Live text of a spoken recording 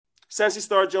Sensi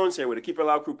Star Jones here with the Keep It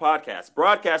Loud Crew podcast,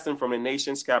 broadcasting from the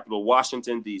nation's capital,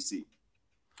 Washington, D.C.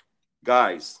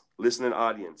 Guys, listening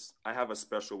audience, I have a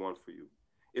special one for you.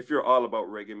 If you're all about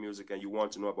reggae music and you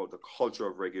want to know about the culture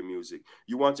of reggae music,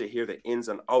 you want to hear the ins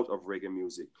and outs of reggae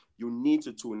music, you need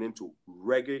to tune into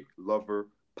Reggae Lover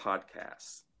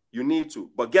Podcasts. You need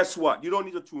to. But guess what? You don't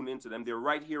need to tune into them. They're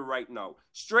right here, right now.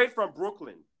 Straight from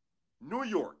Brooklyn, New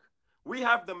York. We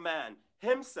have the man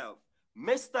himself,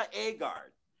 Mr.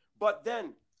 Agard. But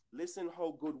then, listen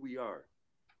how good we are.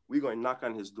 We're going to knock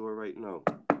on his door right now.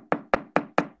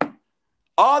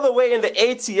 All the way in the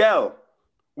ATL,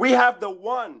 we have the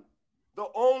one, the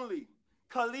only,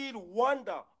 Khalid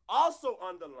Wanda, also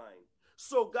on the line.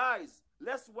 So, guys,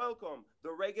 let's welcome the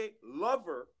Reggae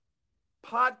Lover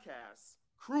Podcast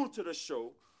crew to the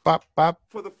show. Bop, bop.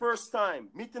 For the first time,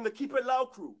 meeting the Keep It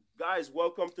Loud crew. Guys,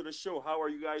 welcome to the show. How are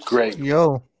you guys Great. doing?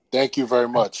 Yo. Thank you very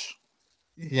much.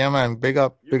 Yeah, man. Big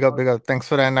up, big up, big up. Thanks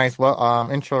for that nice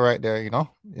intro right there,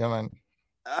 Yeah, man.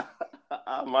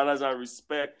 Manners and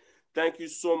respect. Thank you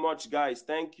so much, guys.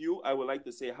 Thank you. I would like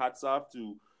to say hats off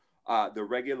to the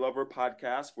Reggae Lover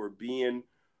Podcast for being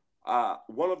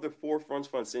one of the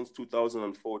forefronts since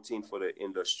 2014 for the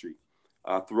industry.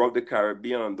 Throughout the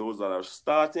Caribbean, and those that are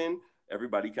starting,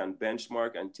 everybody can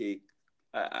benchmark and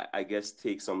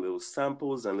take some little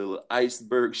samples and little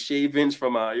iceberg shavings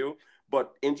from Ayo.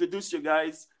 But introduce you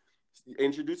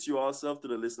yourself to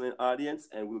the listening audience,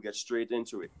 and we'll get straight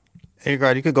into it.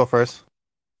 Agard, you could go first.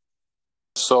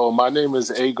 So my name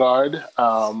is Agard.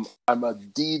 I'm a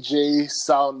DJ,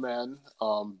 sound man.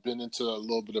 Been into a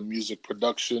little bit of music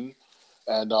production,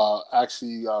 and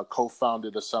actually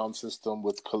co-founded a sound system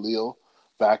with Khalil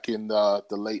back in the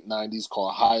late 90s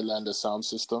called Highlander Sound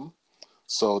System.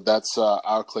 So that's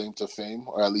our claim to fame,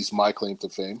 or at least my claim to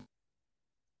fame.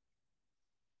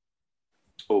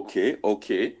 Okay.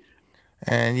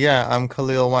 And yeah, I'm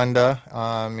Khalil Wanda.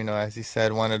 As he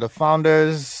said, one of the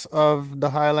founders of the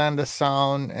Highlander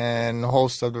Sound and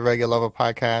host of the Reggae Lover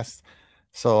Podcast.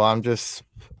 So I'm just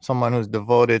someone who's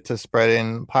devoted to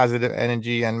spreading positive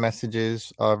energy and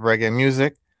messages of reggae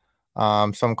music.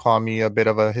 Some call me a bit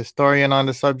of a historian on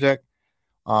the subject.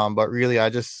 But really, I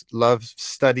just love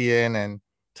studying and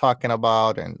talking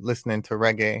about and listening to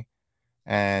reggae.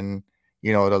 And,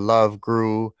 the love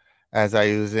grew as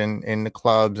I was in the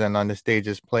clubs and on the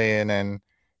stages playing, and,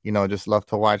 just love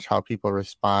to watch how people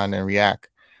respond and react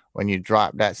when you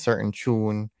drop that certain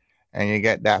tune and you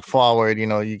get that forward,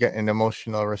 you get an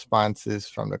emotional responses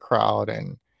from the crowd.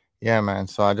 And yeah, man.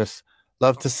 So I just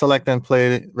love to select and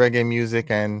play reggae music.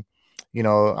 And,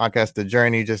 I guess the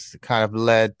journey just kind of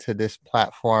led to this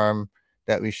platform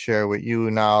that we share with you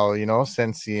now,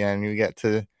 Sensi, and you get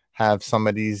to have some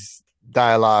of these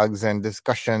dialogues and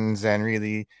discussions and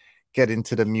really get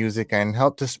into the music and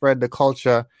help to spread the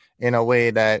culture in a way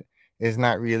that is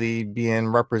not really being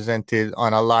represented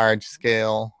on a large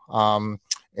scale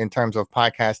in terms of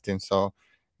podcasting. So,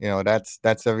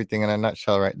 that's everything in a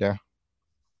nutshell right there.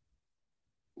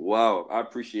 Wow, I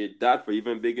appreciate that for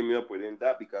even bigging me up within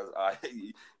that, because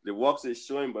the works is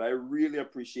showing, but I really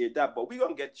appreciate that. But we're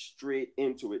going to get straight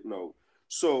into it now.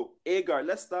 So, Agard,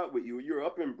 let's start with you. You're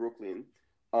up in Brooklyn.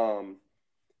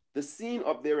 The scene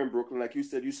up there in Brooklyn, like you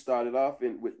said, you started off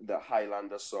with the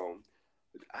Highlander Sound.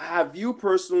 Have you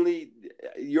personally,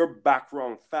 your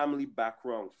background, family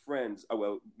background, friends,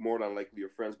 well, more than likely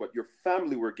your friends, but your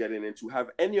family were getting into,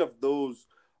 have any of those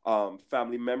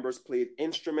family members played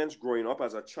instruments growing up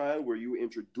as a child? Were you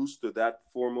introduced to that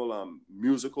formal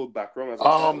musical background as a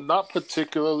child? Not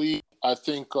particularly. I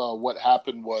think what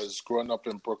happened was, growing up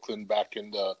in Brooklyn back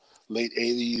in the late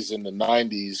 80s and the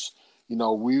 90s,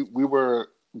 we were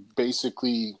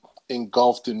basically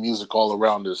engulfed in music all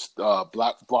around us.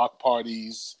 Black block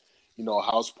parties,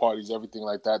 house parties, everything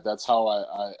like that. That's how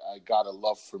I got a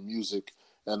love for music.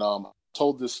 And I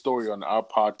told this story on our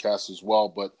podcast as well.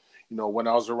 But, when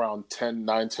I was around 10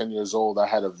 years old, I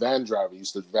had a van driver. He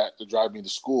used to drive me to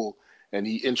school. And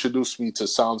he introduced me to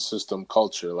sound system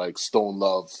culture, like Stone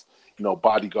Love,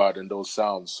 Bodyguard, and those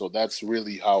sounds. So that's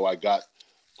really how I got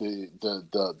the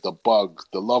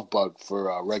love bug for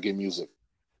reggae music.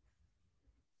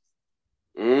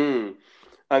 And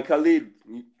Khalid,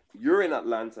 you're in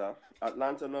Atlanta.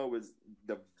 Atlanta now is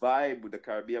the vibe, with the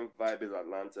Caribbean vibe is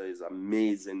Atlanta is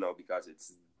amazing now because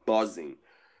it's buzzing.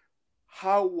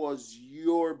 How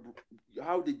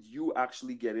did you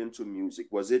actually get into music?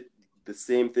 Was it the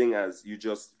same thing as you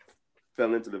just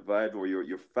fell into the vibe, or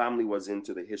your family was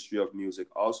into the history of music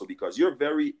also? Because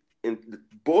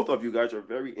both of you guys are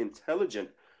very intelligent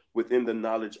within the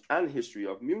knowledge and history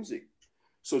of music.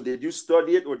 So did you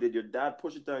study it, or did your dad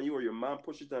push it on you, or your mom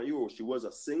push it on you, or she was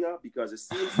a singer? Because it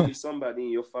seems to me somebody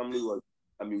in your family was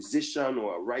a musician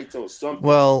or a writer or something.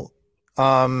 Well,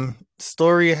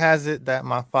 story has it that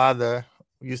my father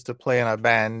used to play in a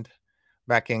band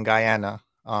back in Guyana.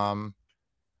 A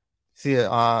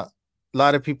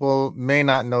lot of people may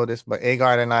not know this, but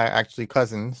Agard and I are actually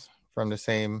cousins from the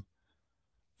same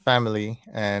family,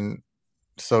 and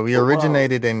so we Oh, wow.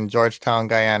 originated in Georgetown,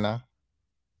 Guyana,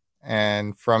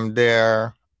 and from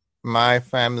there, my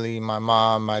family, my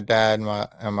mom, my dad,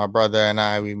 and my brother and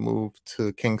I, we moved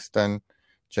to Kingston,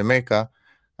 Jamaica,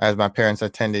 as my parents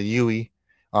attended UWI,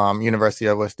 University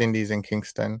of West Indies in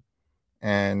Kingston,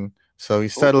 and so we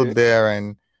settled Okay. there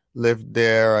and lived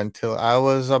there until I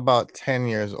was about 10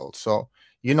 years old. So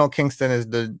Kingston is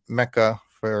the mecca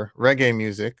for reggae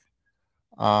music,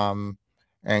 um,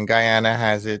 and Guyana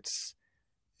has its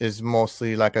is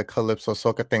mostly like a calypso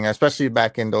soca thing, especially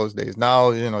back in those days.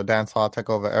 Now, dance hall took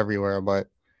over everywhere, but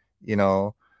you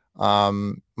know,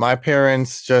 my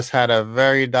parents just had a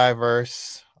very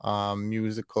diverse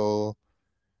musical,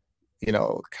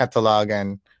 catalog,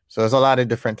 and so there's a lot of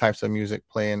different types of music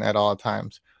playing at all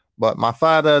times. But my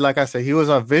father, like I said, he was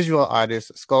a visual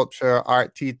artist, sculpture,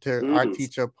 art Mm.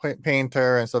 teacher,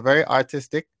 painter, and so very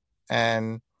artistic.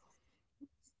 And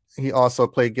he also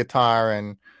played guitar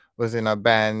and was in a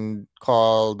band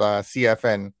called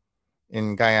CFN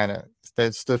in Guyana.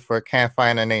 That stood for Can't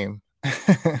Find a Name.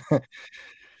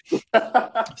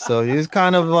 So he's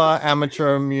kind of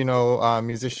amateur,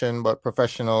 musician, but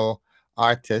professional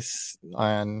artist.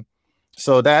 And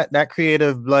so that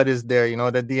creative blood is there,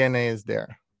 the DNA is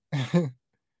there. I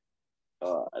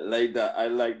like that. I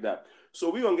like that. So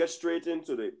we're gonna get straight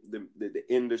into the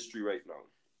industry right now.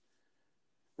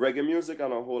 Reggae music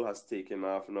on a whole has taken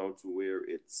off now to where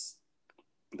it's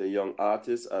the young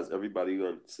artists, as everybody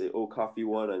gonna say, oh, Coffee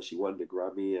won and she won the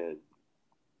Grammy, and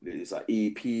it's an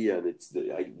EP, and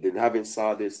I haven't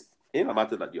saw this. In a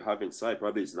matter that you haven't saw,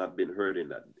 probably it's not been heard in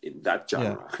that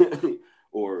Yeah. genre,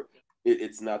 or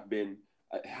it's not been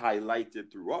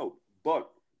highlighted throughout. But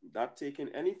not taking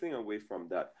anything away from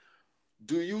that,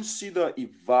 do you see the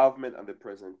evolvement and the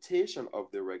presentation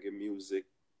of the reggae music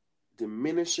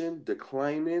diminishing,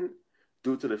 declining,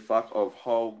 due to the fact of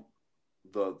how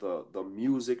the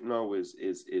music now is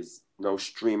now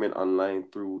streaming online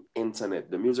through internet?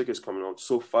 The music is coming out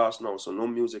so fast now, so no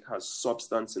music has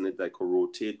substance in it that could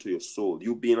rotate to your soul.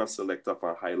 You being a selector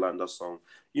for a Highlander song,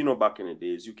 back in the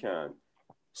days, you can't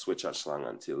switch a song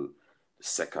until the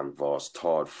second verse,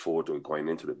 third, fourth, or going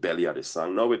into the belly of the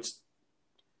song. Now it's,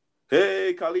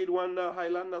 hey, Khalid Wanda,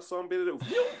 Highlander song,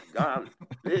 gone.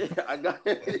 Hey, I got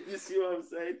it. You see what I'm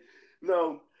saying?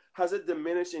 Now, has it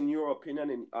diminished in your opinion,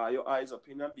 in your eyes'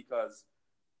 opinion? Because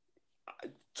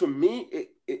to me,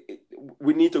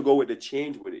 we need to go with the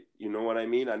change with it. You know what I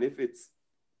mean? And if it's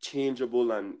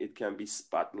changeable and it can be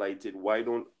spotlighted, why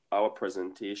don't our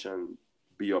presentation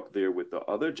be up there with the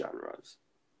other genres?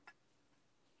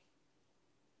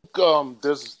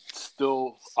 There's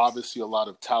still obviously a lot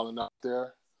of talent out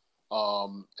there.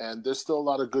 And there's still a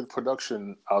lot of good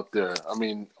production out there. I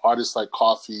mean, artists like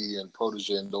Coffee and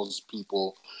Protege and those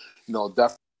people,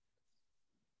 definitely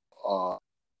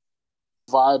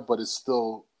vibe, but it's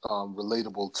still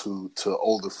relatable to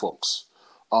older folks.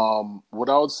 What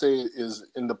I would say is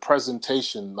in the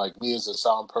presentation, like me as a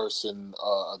sound person,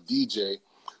 a DJ,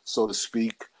 so to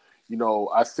speak,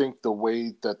 I think the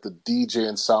way that the DJ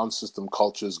and sound system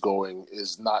culture is going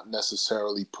is not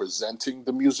necessarily presenting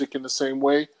the music in the same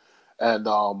way. And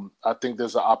I think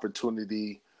there's an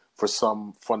opportunity for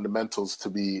some fundamentals to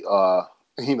be,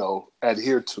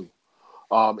 adhered to.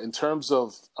 In terms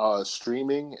of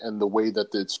streaming and the way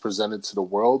that it's presented to the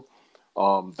world,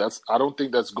 I don't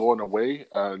think that's going away.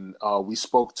 And we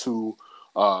spoke to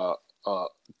the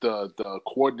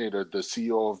coordinator, the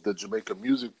CEO of the Jamaica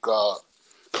Music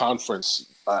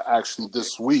Conference, actually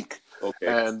this week. Okay.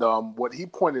 And what he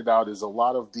pointed out is a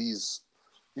lot of these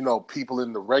people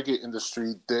in the reggae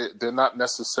industry, they're not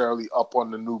necessarily up on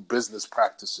the new business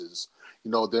practices.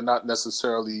 They're not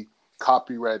necessarily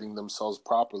copywriting themselves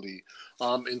properly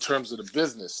in terms of the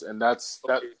business. And that's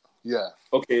that. Yeah.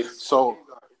 Okay. So,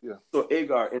 yeah. So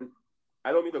Agar, and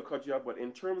I don't mean to cut you off, but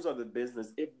in terms of the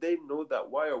business, if they know that,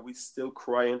 why are we still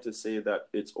crying to say that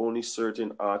it's only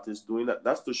certain artists doing that?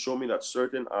 That's to show me that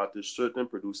certain artists, certain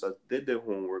producers did their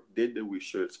homework, did the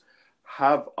research,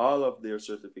 have all of their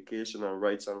certification and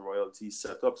rights and royalties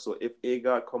set up. So if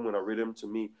Agar come with a rhythm to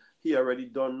me, he already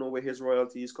don't know where his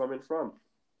royalty is coming from.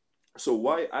 So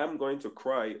why I'm going to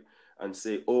cry and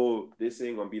say, oh, this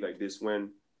ain't going to be like this,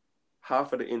 when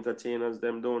half of the entertainers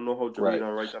them don't know how to read Right.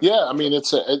 and write. Yeah, I mean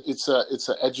it's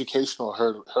a educational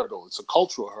hurdle. It's a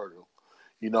cultural hurdle.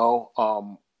 You know,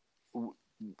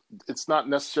 it's not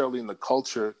necessarily in the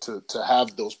culture to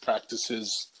have those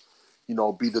practices, you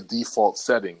know, be the default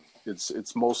setting.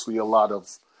 It's mostly a lot of,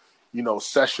 you know,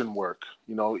 session work,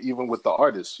 you know, even with the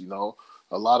artists, you know,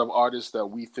 a lot of artists that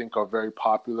we think are very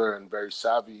popular and very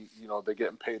savvy, you know, they're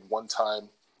getting paid one time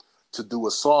to do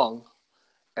a song.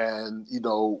 And, you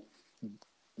know,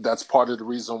 that's part of the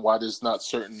reason why there's not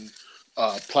certain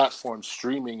platforms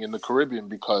streaming in the Caribbean,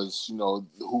 because, you know,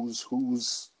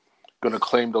 who's going to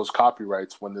claim those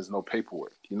copyrights when there's no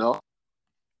paperwork, you know?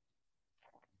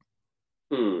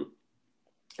 Hmm.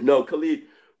 No, Khalid,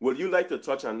 would you like to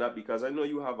touch on that? Because I know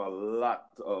you have a lot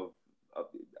of, uh,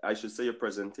 I should say, your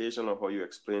presentation of how you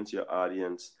explain to your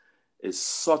audience is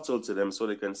subtle to them so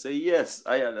they can say, yes,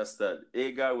 I understand.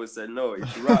 A guy would say, no,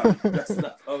 it's wrong. That's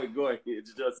not how it's going.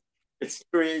 It's just, it's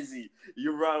crazy.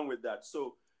 You're wrong with that.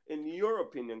 So, in your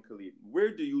opinion, Khalid,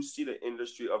 where do you see the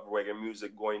industry of reggae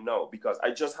music going now? Because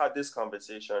I just had this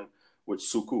conversation with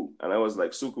Suku, and I was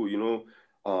like, Suku, you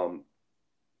know,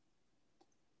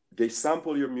 they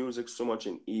sample your music so much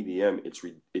in EDM.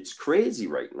 It's crazy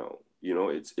right now. You know,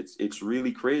 it's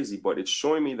really crazy. But it's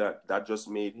showing me that that just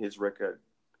made his record.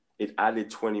 It added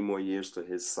 20 more years to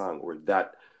his song, or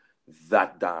that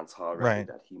dance hall record Right.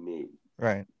 that he made.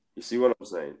 Right. You see what I'm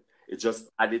saying? It just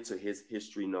added to his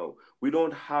history now. We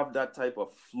don't have that type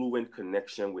of fluent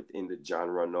connection within the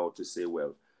genre now to say,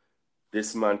 well,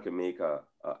 this man can make a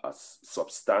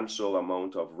substantial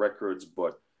amount of records,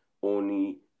 but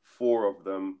only four of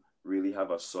them really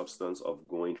have a substance of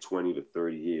going 20 to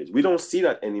 30 years. We don't see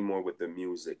that anymore with the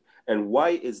music. And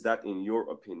why is that, in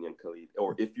your opinion, Khalid?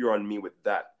 Or if you're on me with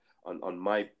that, on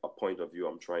my point of view,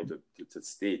 I'm trying to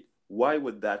state, why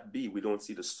would that be? We don't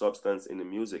see the substance in the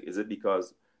music. Is it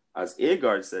because, as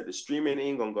Agard said, the streaming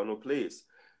ain't gonna go no place?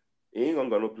 It ain't gonna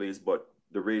go no place, but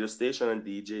the radio station and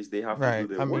DJs, they have to do Right.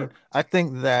 their I mean, work. I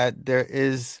think that there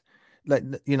is, like,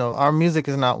 our music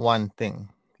is not one thing,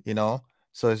 you know?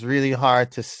 So it's really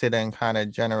hard to sit and kind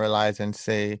of generalize and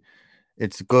say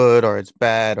it's good or it's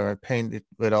bad or paint it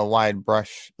with a wide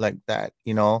brush like that,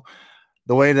 you know?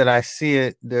 The way that I see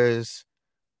it, there's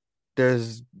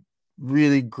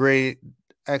really great,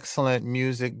 excellent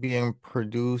music being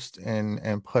produced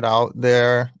and put out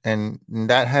there, and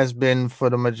that has been for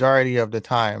the majority of the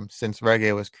time since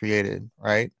reggae was created,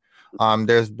 right?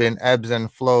 There's been ebbs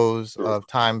and flows True. of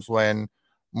times when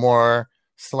more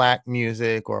slack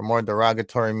music or more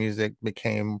derogatory music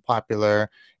became popular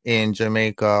in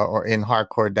Jamaica or in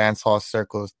hardcore dancehall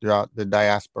circles throughout the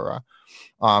diaspora.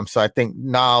 So I think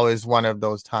now is one of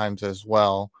those times as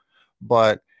well.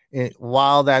 But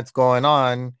while that's going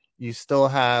on, you still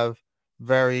have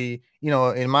very,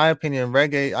 in my opinion,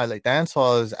 reggae, I like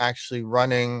dancehall is actually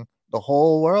running the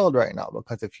whole world right now,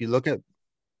 because if you look at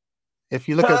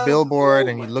Billboard Oh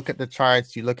and you my. look at the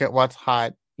charts, you look at what's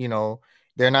hot,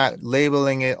 they're not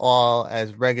labeling it all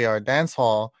as reggae or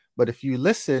dancehall. But if you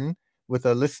listen with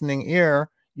a listening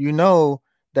ear, you know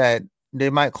that they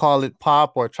might call it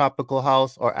pop or tropical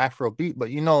house or Afrobeat, but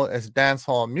it's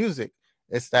dancehall music.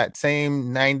 It's that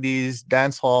same 90s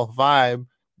dancehall vibe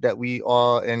that we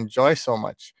all enjoy so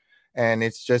much. And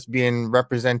it's just being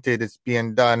represented, it's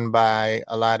being done by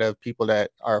a lot of people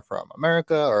that are from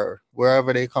America or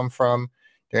wherever they come from.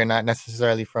 They're not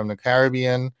necessarily from the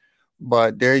Caribbean,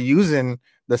 but they're using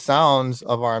the sounds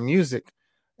of our music.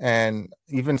 And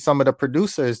even some of the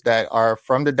producers that are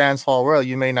from the dance hall world,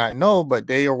 you may not know, but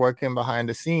they are working behind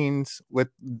the scenes with,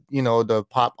 the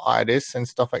pop artists and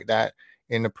stuff like that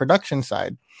in the production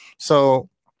side. So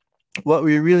what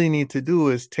we really need to do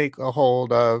is take a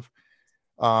hold of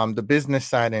the business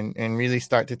side and really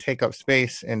start to take up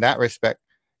space in that respect.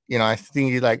 I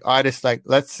think like artists, like,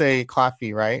 let's say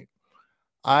Coffee, right?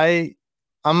 I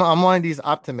I'm one of these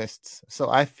optimists. So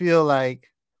I feel like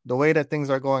the way that things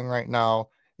are going right now,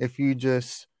 if you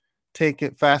just take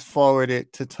it, fast forward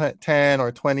it to 10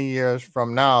 or 20 years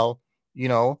from now,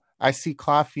 I see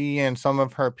Coffee and some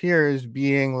of her peers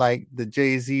being like the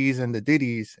Jay-Z's and the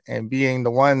Diddy's and being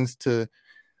the ones to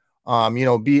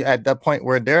be at that point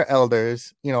where they're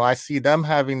elders. I see them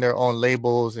having their own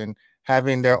labels and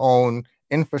having their own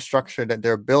infrastructure that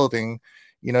they're building.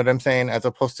 You know what I'm saying? As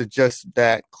opposed to just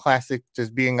that classic,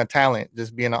 just being a talent,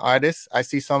 just being an artist. I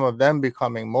see some of them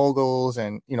becoming moguls,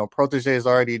 and Protege is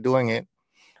already doing it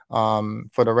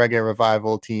for the Reggae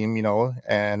Revival team,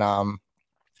 and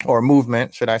or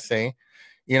movement, should I say?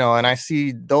 And I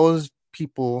see those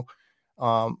people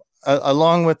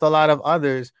along with a lot of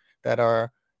others that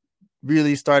are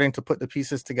really starting to put the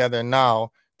pieces together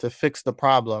now to fix the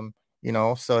problem.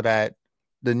 so that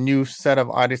the new set of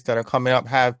artists that are coming up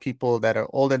have people that are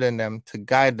older than them to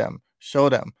guide them, show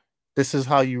them this is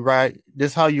how you write,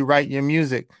 your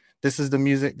music. This is the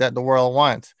music that the world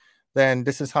wants. Then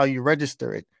this is how you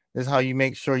register it. This is how you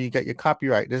make sure you get your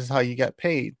copyright. This is how you get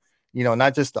paid.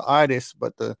 Not just the artist,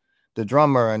 but the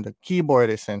drummer and the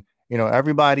keyboardist and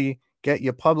everybody get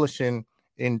your publishing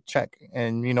in check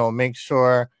and make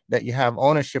sure that you have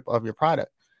ownership of your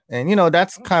product. And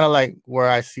that's kind of like where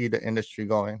I see the industry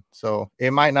going. So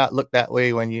it might not look that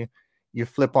way when you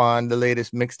flip on the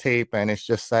latest mixtape and it's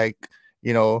just like,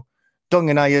 tongue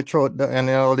in your throat and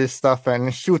all this stuff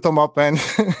and shoot them up and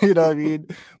what I mean,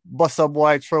 bust up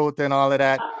white throat and all of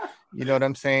that. You know what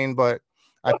I'm saying? But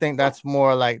I think that's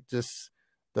more like just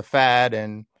the fad,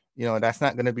 and that's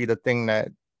not going to be the thing that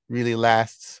really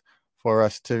lasts for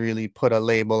us to really put a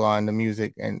label on the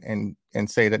music and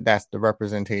say that that's the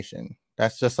representation.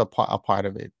 That's just a part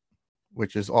of it,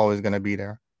 which is always going to be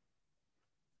there.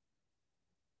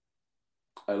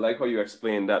 I like how you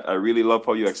explain that. I really love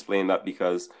how you explain that,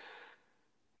 because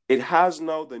it has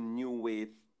now the new wave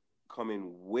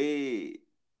coming way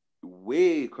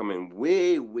out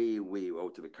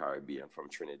to the Caribbean from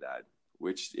Trinidad,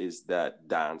 which is that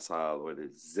dancehall, or the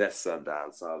Zessa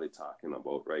dancehall they're talking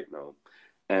about right now.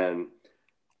 And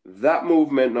that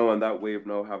movement now and that wave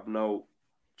now have now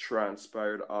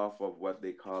transpired off of what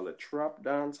they call a trap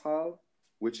dancehall,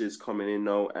 which is coming in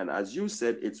now. And as you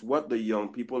said, it's what the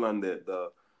young people and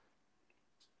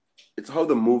it's how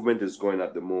the movement is going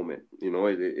at the moment.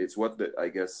 It's what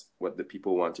what the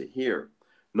people want to hear.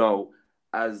 Now,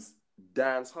 as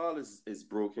dancehall is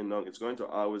broken down, it's going to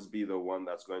always be the one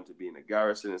that's going to be in the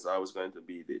garrison. It's always going to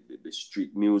be the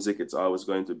street music. It's always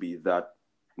going to be that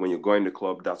when you're going to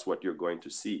club, that's what you're going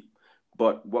to see.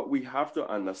 But what we have to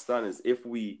understand is, if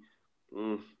we,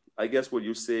 I guess what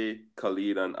you say,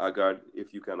 Khalid and Agard,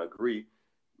 if you can agree,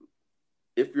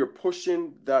 if you're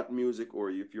pushing that music,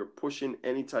 or if you're pushing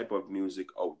any type of music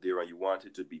out there and you want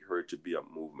it to be heard, to be a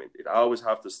movement, it always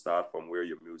have to start from where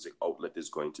your music outlet is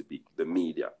going to be, the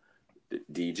media, the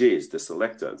DJs, the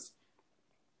selectors.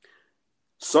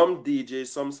 Some DJs,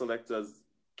 some selectors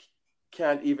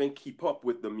can't even keep up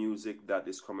with the music that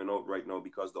is coming out right now,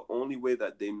 because the only way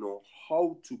that they know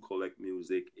how to collect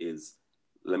music is,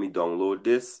 let me download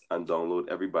this and download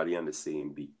everybody on the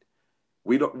same beat.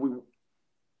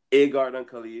 Agard and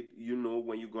Khalid,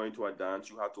 when you're going to a dance,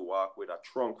 you have to walk with a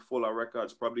trunk full of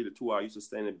records. Probably the 2 hours used to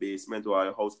stay in the basement or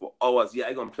a house for hours. Yeah,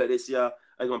 I'm going to play this here.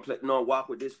 I'm going to play, no, walk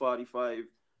with this 45.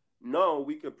 No,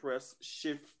 we could press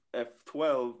Shift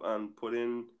F12 and put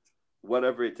in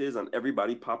whatever it is, and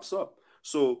everybody pops up.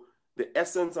 So the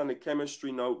essence and the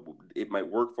chemistry now, it might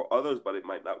work for others, but it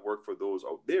might not work for those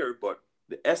out there. But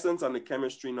the essence and the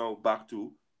chemistry now, back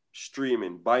to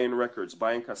streaming, buying records,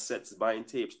 buying cassettes, buying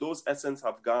tapes, those essence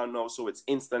have gone now, so it's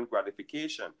instant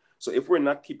gratification. So if we're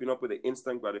not keeping up with the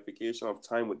instant gratification of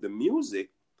time with the music,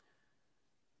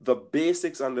 the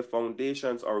basics and the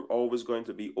foundations are always going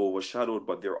to be overshadowed,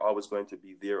 but they're always going to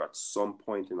be there at some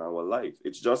point in our life.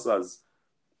 It's just as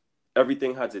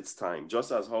everything has its time.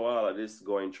 Just as how all of this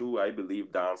going through, I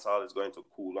believe dancehall is going to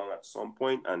cool down at some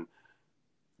point, and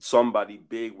somebody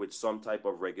big with some type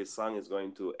of reggae song is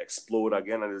going to explode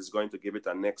again, and is going to give it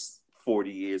the next 40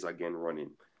 years again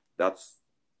running. That's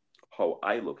how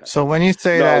I look at it. So when you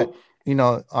say now,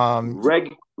 that,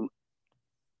 reggae,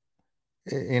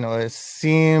 it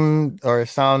seemed or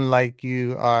sound like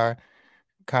you are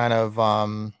kind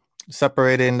of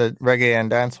separating the reggae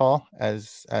and dancehall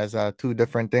as two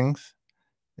different things.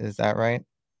 Is that right?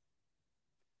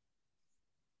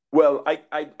 well,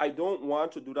 I don't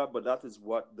want to do that, but that is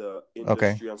what the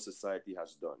industry and society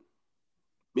has done.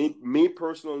 Me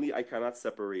personally, I cannot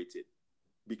separate it,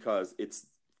 because it's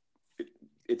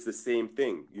the same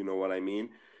thing. You know what I mean?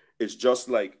 It's just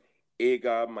like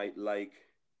Aga might like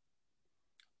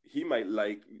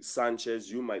Sanchez,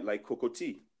 you might like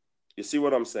Cocoti. You see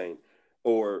what I'm saying?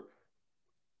 Or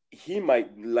he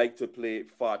might like to play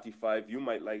 45, you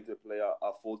might like to play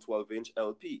a full 12-inch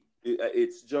LP.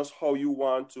 It's just how you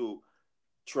want to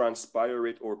transpire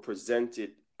it or present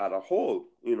it at a whole.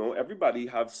 Everybody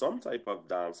have some type of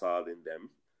dancehall in them.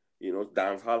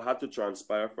 Dancehall had to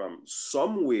transpire from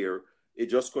somewhere. It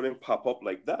just couldn't pop up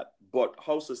like that. But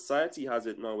how society has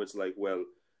it now, it's like, well,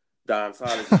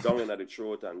 dancehall is down in the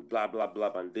throat and blah, blah,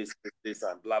 blah, and this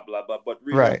and blah, blah, blah. But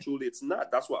really and truly, it's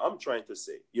not. That's what I'm trying to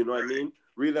say. You know what I mean?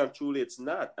 Really and truly, it's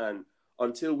not. And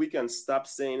until we can stop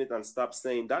saying it and stop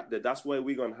saying that, that's why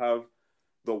we're going to have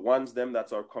the ones them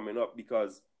that are coming up.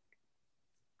 Because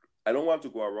I don't want to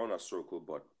go around a circle,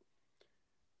 but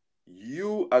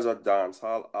you as a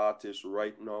dancehall artist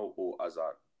right now, or as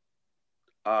a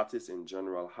artist in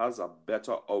general has a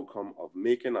better outcome of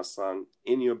making a song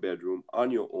in your bedroom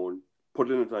on your own,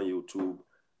 putting it on YouTube,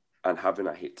 and having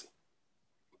a hit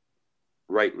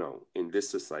right now in this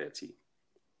society.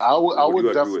 I Would you would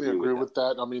agree with definitely me agree with that? with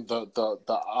that. I mean,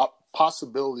 the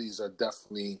possibilities are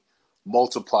definitely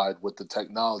multiplied with the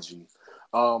technology.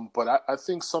 But I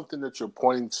think something that you're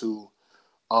pointing to,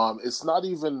 it's not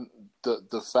even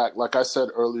the fact, like I said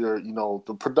earlier, you know,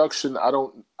 the production,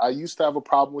 I used to have a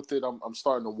problem with it. I'm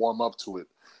starting to warm up to it.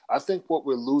 I think what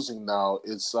we're losing now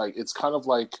is like, it's kind of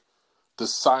like the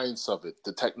science of it,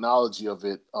 the technology of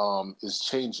it, is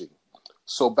changing.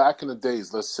 So back in the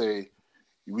days, let's say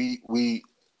we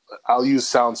I'll use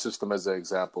sound system as an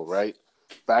example, right?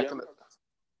 Back Yeah, in the,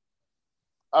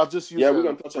 I'll just use yeah, it we're as a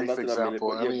gonna touch on brief that in a minute, example.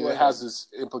 but I yeah, mean, go it ahead. has its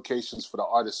implications for the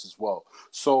artists as well.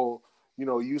 So, you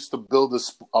know, you used to build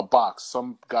a box.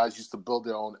 Some guys used to build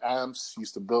their own amps,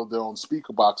 used to build their own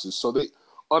speaker boxes. So they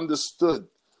understood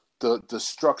the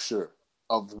structure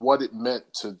of what it meant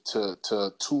to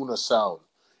tune a sound,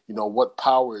 you know, what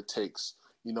power it takes,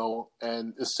 you know,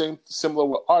 and the similar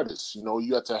with artists. You know,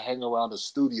 you had to hang around a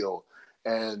studio,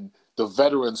 and the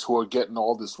veterans who are getting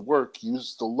all this work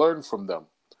used to learn from them.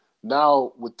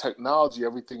 Now with technology,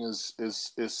 everything is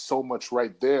so much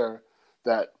right there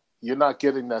that you're not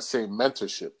getting that same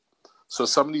mentorship. So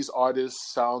some of these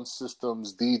artists, sound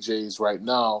systems, DJs right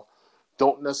now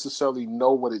don't necessarily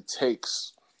know what it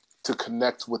takes to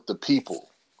connect with the people,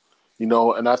 you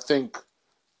know, and I think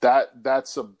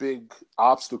that's a big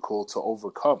obstacle to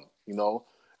overcome, you know.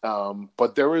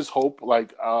 But there is hope.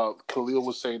 Like Khalil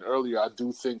was saying earlier, I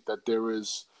do think that there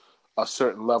is a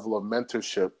certain level of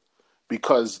mentorship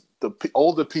because the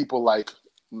older people like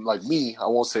me, I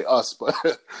won't say us, but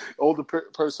older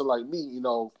person like me, you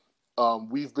know,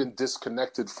 we've been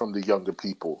disconnected from the younger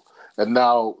people, and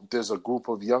now there's a group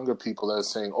of younger people that are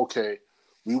saying, okay,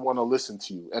 we want to listen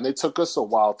to you, and it took us a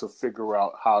while to figure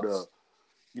out how to,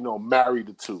 you know, marry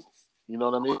the two. You know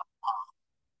what I mean?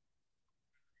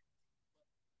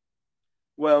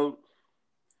 Well,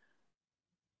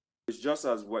 it's just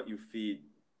as what you feed,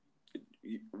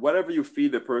 whatever you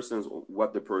feed the person is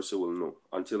what the person will know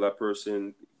until that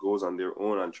person goes on their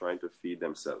own and trying to feed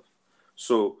themselves.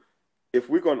 So if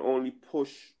we can only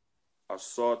push a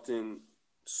certain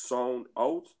sound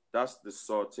out, that's the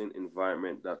certain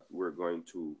environment that we're going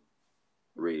to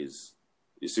raise.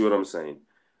 You see what I'm saying?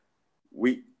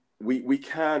 We we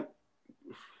can't,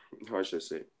 how should I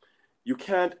say? You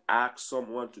can't ask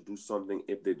someone to do something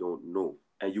if they don't know.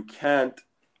 And you can't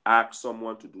ask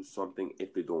someone to do something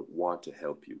if they don't want to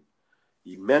help you.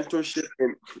 Mentorship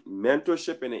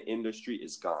in the industry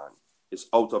is gone. It's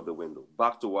out of the window.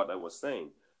 Back to what I was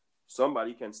saying.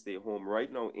 Somebody can stay home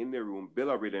right now in their room, build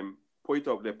a rhythm, put it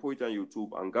up there, put it on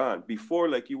YouTube, and gone. Before,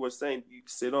 like you were saying, you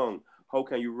sit down. How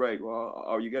can you write? Well,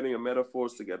 are you getting your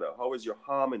metaphors together? How is your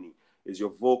harmony? Is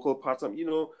your vocal pattern? You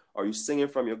know, are you singing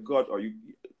from your gut? Are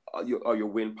your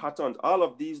wind patterns? All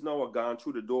of these now are gone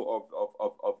through the door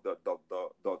of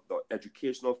the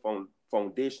educational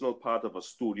foundational part of a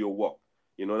studio work.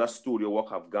 You know, that studio work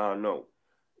have gone now.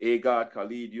 Hey God,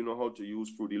 Khalid, you know how to use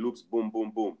Fruity Loops, boom,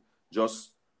 boom, boom.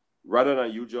 Just rather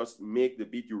than you just make the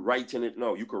beat, you write in it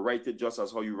now. You can write it just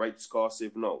as how you write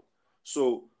Scarsive now.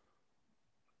 So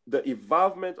the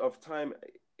evolvement of time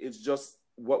is just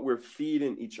what we're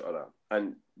feeding each other.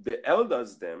 And the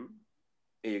elders, them,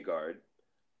 Agard,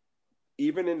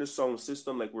 even in the sound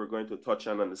system, like we're going to touch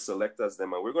on, and the selectors,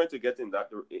 them, and we're going to get in that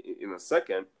in a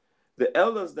second, the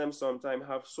elders, them, sometimes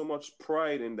have so much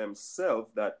pride in themselves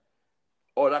that,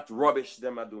 oh, that rubbish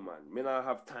them I do, man. Me not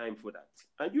have time for that.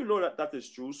 And you know that that is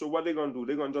true. So what they gonna do?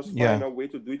 They're gonna just find Yeah, a way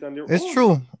to do it on their it's own.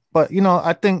 true. But you know,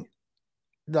 I think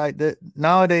like the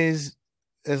nowadays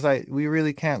it's like we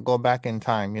really can't go back in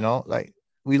time, you know? Like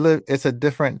we live it's a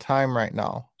different time right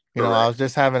now. You know, I was Correct.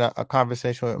 just having a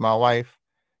conversation with my wife,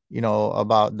 you know,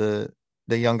 about the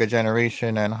younger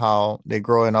generation and how they're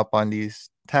growing up on these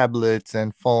tablets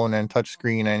and phone and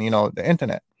touchscreen and you know the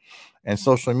internet and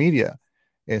social media.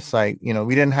 It's like, you know,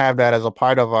 we didn't have that as a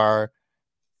part of our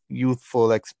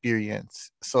youthful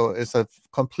experience. So it's a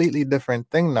completely different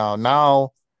thing now.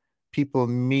 Now people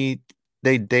meet,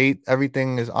 they date,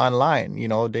 everything is online, you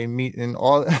know, they meet in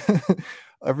all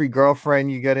every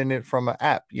girlfriend you get in it from an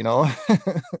app, you know.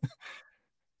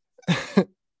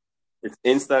 It's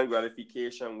instant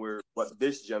gratification where what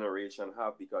this generation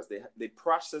have because they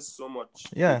process so much,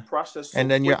 they Yeah. process so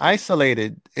And then you're quickly.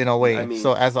 isolated in a I way. mean,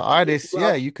 So as an artist, you yeah,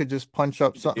 have you could just punch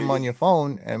up something on your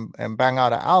phone and bang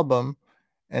out an album,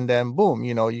 and then boom,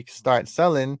 you know, you can start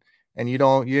selling, and you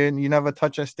never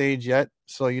touch a stage yet,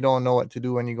 so you don't know what to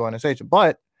do when you go on a stage.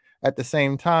 But at the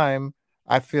same time,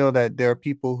 I feel that there are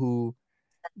people who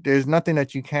there's nothing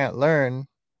that you can't learn.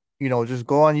 Just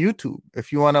go on YouTube.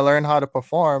 If you want to learn how to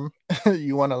perform,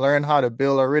 you want to learn how to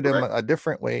build a rhythm Correct. a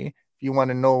different way. If you want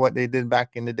to know what they did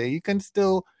back in the day, you can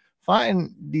still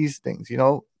find these things.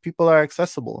 People are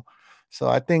accessible. So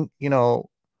I think,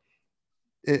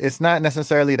 it's not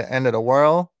necessarily the end of the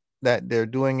world that they're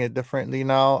doing it differently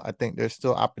now. I think there's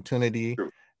still opportunity,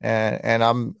 True.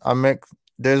 and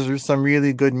there's some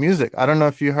really good music. I don't know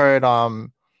if you heard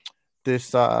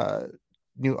this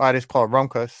new artist called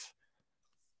Rumkus.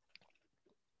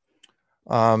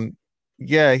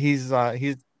 Yeah, he's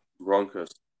Broncos.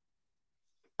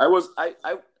 I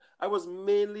was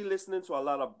mainly listening to a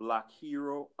lot of Black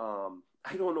Hero.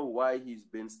 I don't know why he's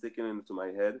been sticking into my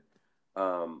head.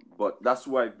 But that's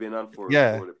who I've been on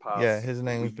yeah, for the yeah, past his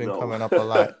name's week been now. coming up a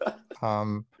lot.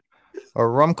 Um, or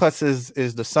Rumkus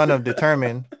is the son of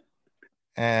Determined,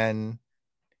 and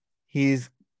he's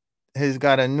he's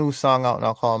got a new song out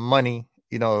now called Money.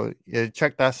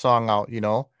 Check that song out.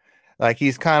 Like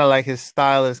he's kind of like his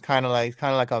style is kind of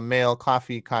like a male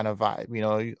coffee kind of vibe.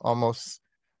 He almost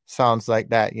sounds like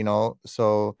that.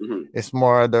 So Mhm. it's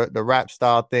more the rap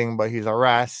style thing, but he's a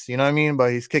ras. You know what I mean?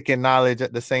 But he's kicking knowledge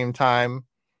at the same time.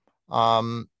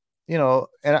 Um,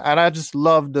 and I just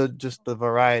love the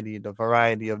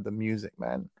variety of the music,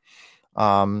 man.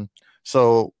 Um,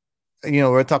 so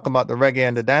we're talking about the reggae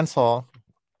and the dancehall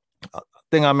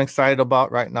thing. I'm excited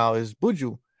about right now is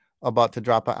Buju about to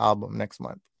drop an album next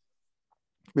month,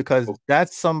 because Oh,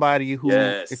 that's somebody who,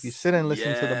 if you yes, sit and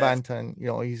listen to the yes,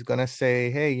 Banton, he's gonna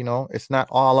say, hey, it's not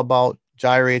all about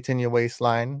gyrating your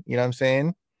waistline. You know what I'm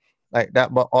saying? Like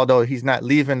that, but although he's not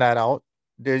leaving that out,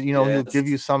 there, he'll yes. give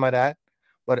you some of that,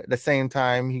 but at the same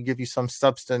time, he give you some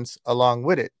substance along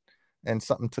with it, and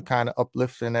something to kind of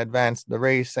uplift and advance the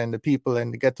race and the people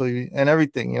and the ghetto and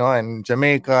everything, and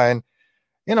Jamaica and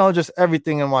just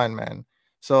everything in one, man.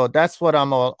 So that's what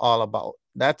I'm all about.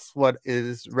 That's what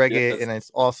is reggae, Yes. and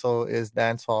it's also is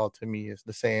dancehall to me. It's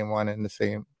the same one and the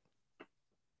same.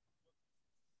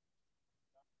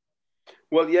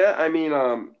 Well, yeah, I mean,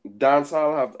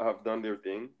 dancehall have done their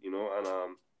thing,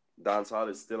 and dancehall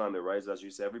is still on the rise, as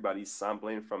you say. Everybody's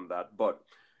sampling from that, but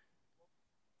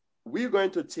we're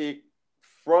going to take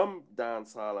from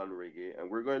dancehall and reggae, and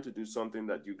we're going to do something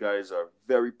that you guys are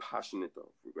very passionate of.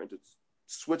 We're going to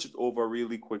switch it over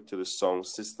really quick to the sound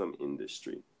system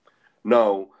industry.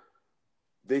 Now,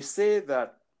 they say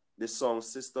that the sound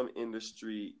system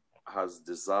industry has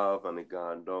dissolved and it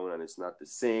gone down, and it's not the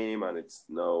same, and it's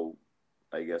now,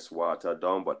 I guess, watered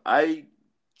down. But I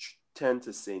tend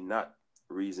to say not.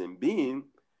 Reason being,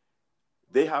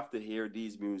 they have to hear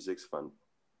these musics from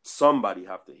somebody.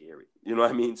 Have to hear it. You know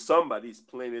what I mean? Somebody's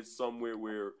playing it somewhere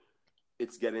where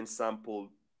it's getting sampled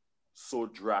so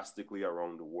drastically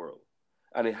around the world,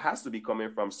 and it has to be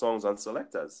coming from songs and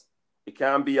selectors. It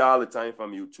can't be all the time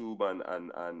from YouTube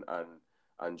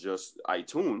and just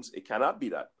iTunes. It cannot be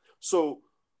that. So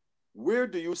where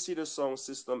do you see the sound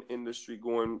system industry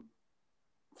going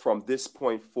from this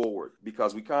point forward?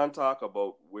 Because we can't talk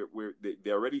about where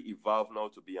they already evolved now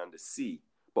to be on the sea.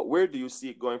 But where do you see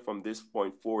it going from this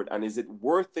point forward? And is it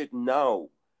worth it now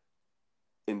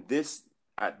in this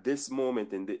at this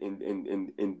moment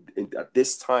at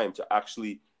this time to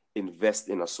actually invest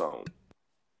in a song?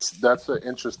 That's an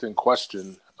interesting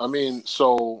question. I mean,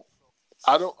 so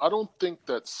I don't think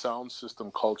that sound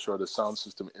system culture or the sound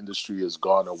system industry has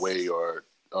gone away or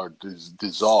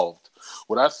dissolved.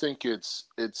 What I think it's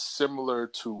similar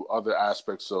to other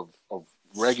aspects of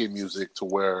reggae music, to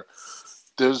where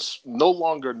there's no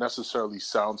longer necessarily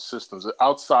sound systems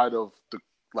outside of the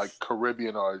like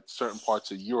Caribbean or certain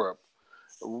parts of Europe.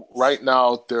 Right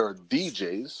now there are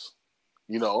DJs,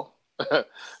 you know,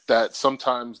 that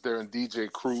sometimes they're in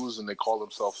DJ crews and they call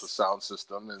themselves a sound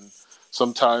system, and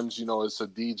sometimes it's a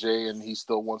DJ and he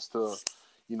still wants to,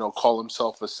 call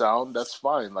himself a sound. That's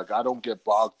fine. Like I don't get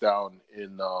bogged down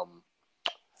in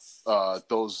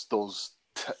those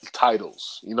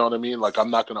titles. You know what I mean? Like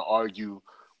I'm not going to argue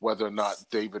whether or not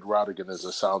David Rodigan is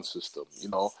a sound system.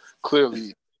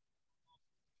 Clearly,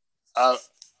 I,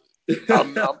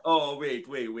 I'm Oh, wait.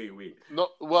 no.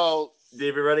 Well,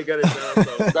 David Reddy got his down.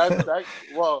 So that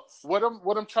well, what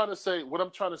I'm trying to say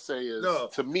is, no,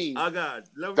 to me, I got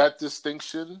that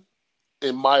distinction,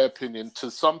 in my opinion,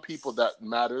 to some people that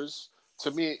matters.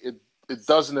 To me, it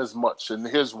doesn't as much, and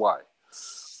here's why.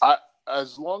 I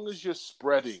As long as you're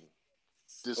spreading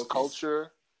this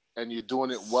culture and you're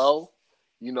doing it well,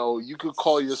 you could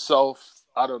call yourself,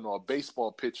 I don't know, a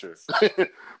baseball pitcher,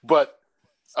 but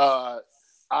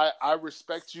I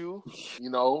respect you.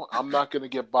 I'm not going to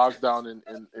get bogged down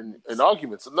in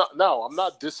arguments. Now, I'm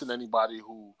not dissing anybody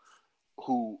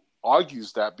who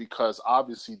argues that because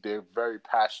obviously they're very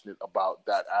passionate about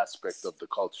that aspect of the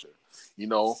culture. You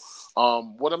know,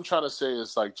 what I'm trying to say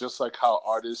is like just like how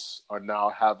artists are now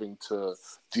having to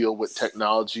deal with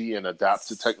technology and adapt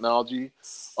to technology,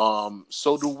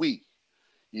 so do we.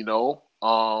 You know,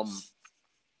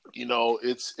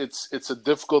 it's a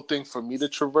difficult thing for me to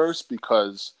traverse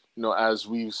because as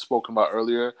we've spoken about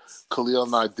earlier, Khalil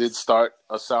and I did start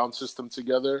a sound system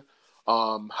together.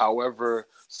 However,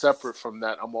 separate from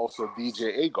that, I'm also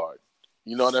DJ Agard.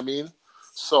 You know what I mean?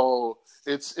 So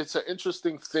it's an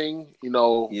interesting thing,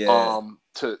 Yeah.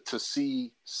 to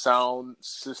see sound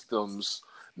systems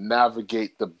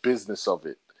navigate the business of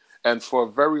it. And for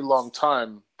a very long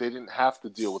time, they didn't have to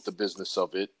deal with the business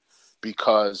of it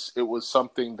because it was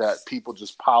something that people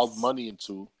just piled money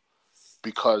into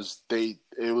because it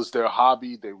was their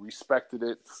hobby. They respected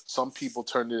it. Some people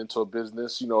turned it into a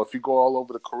business. If you go all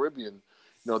over the Caribbean,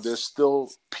 there's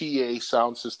still PA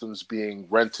sound systems being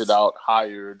rented out,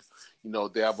 hired.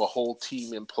 They have a whole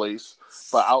team in place.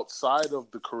 But outside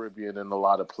of the Caribbean in a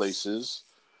lot of places,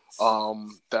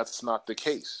 that's not the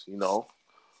case.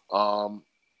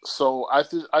 So I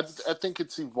think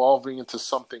it's evolving into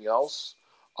something else.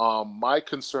 My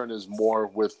concern is more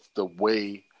with the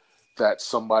way that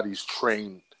somebody's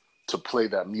trained to play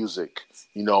that music.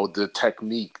 The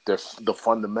technique, the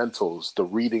fundamentals, the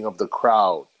reading of the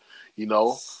crowd.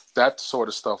 That sort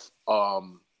of stuff.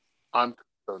 I'm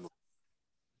concerned with.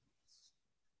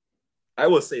 I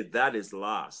will say that is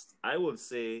lost. I will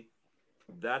say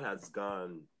that has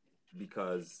gone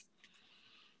because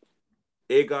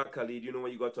Agar Khalid,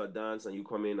 when you go to a dance and you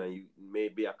come in and you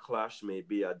maybe a clash,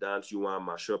 maybe a dance you want to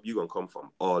mash up, you're gonna come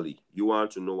from Ollie. You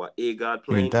want to know what Agar You're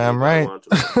playing, damn Agar right. want to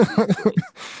know what Khalid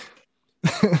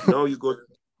playing. No, you go.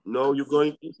 No, you're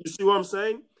going. You see what I'm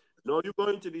saying? No, you're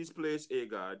going to this place,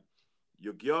 Agard.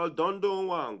 Your girl don't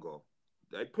want to go.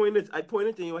 I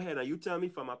pointed in your head, and you tell me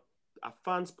from a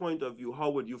fan's point of view, how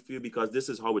would you feel? Because this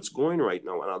is how it's going right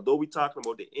now. And although we're talking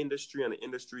about the industry and the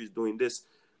industry is doing this,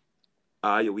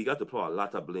 yeah, we got to put a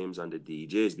lot of blames on the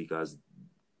DJs because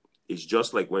it's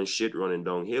just like when shit running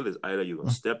downhill is either you're gonna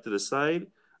step to the side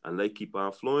and like keep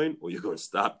on flowing, or you're gonna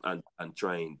stop and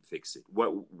try and fix it.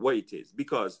 What it is.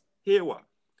 Because here what?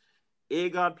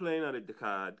 Agard playing on the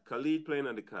card, Khalid playing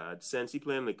on the card, Sensi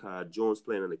playing on the card, Jones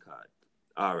playing on the card.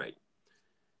 All right.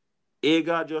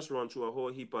 Agard just run through a whole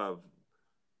heap of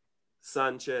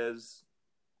Sanchez,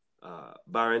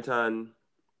 Barrington,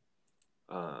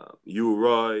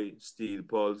 U. Steel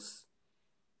Pulse,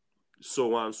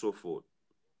 so on and so forth.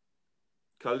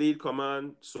 Khalid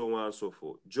command, so on and so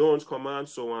forth. Jones command,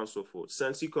 so on and so forth.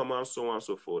 Sensi command, so on and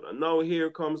so forth. And now here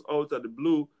comes out of the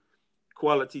blue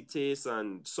quality taste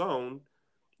and sound.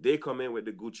 They come in with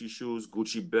the Gucci shoes,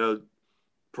 Gucci belt,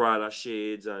 Prada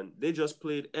shades, and they just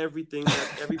played everything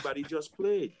that everybody just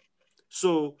played.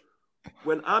 So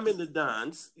when I'm in the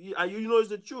dance, you know it's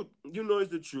the truth. You know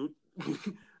it's the truth.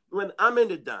 When I'm in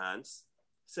the dance,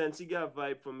 Sensi got a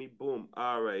vibe for me, boom,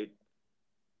 all right.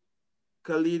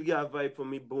 Khalid got a vibe for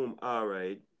me, boom, all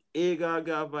right. Agar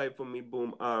got a vibe for me,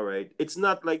 boom, all right. It's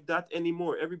not like that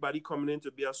anymore. Everybody coming in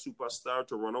to be a superstar,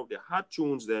 to run out their hot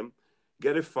tunes, them,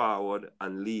 get it forward,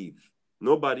 and leave.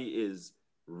 Nobody is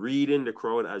reading the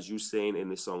crowd, as you saying, in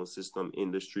the sound system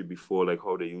industry before, like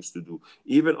how they used to do.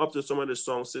 Even up to some of the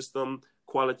sound system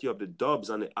quality of the dubs,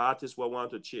 and the artists will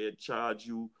want to charge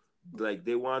you, like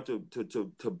they want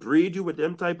to breed you with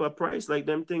them type of price. Like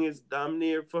them thing is damn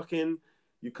near fucking,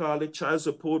 you call it child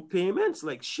support payments,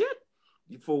 like shit,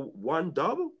 for one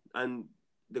dub. And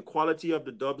the quality of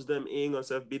the dubs them ain't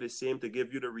gonna be the same to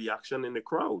give you the reaction in the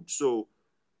crowd. So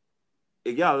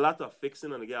it got a lot of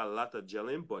fixing and it got a lot of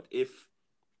gelling, but if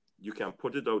you can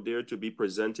put it out there to be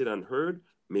presented and heard,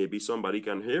 maybe somebody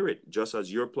can hear it. Just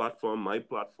as your platform, my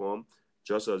platform,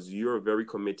 just as you're very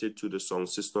committed to the sound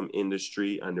system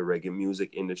industry and the reggae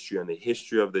music industry and the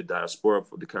history of the diaspora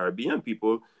for the Caribbean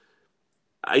people,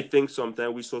 I think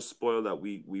sometimes we're so spoiled that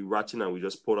we ratchet and we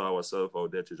just put ourselves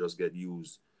out there to just get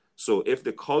used. So if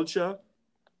the culture,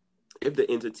 if the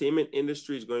entertainment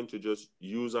industry is going to just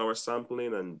use our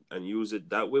sampling and use it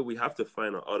that way, we have to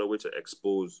find another way to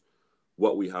expose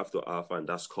what we have to offer, and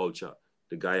that's culture.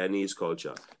 The Guyanese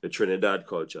culture, the Trinidad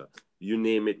culture, you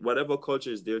name it, whatever culture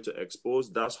is there to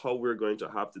expose, that's how we're going to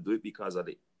have to do it, because at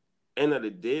the end of the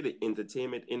day, the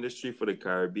entertainment industry for the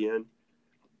Caribbean,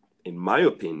 in my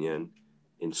opinion,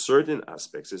 in certain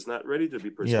aspects, is not ready to be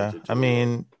Yeah, presented to I the world.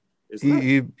 mean, It's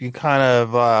you not. you kind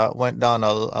of went down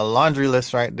a laundry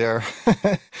list right there.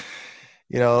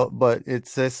 But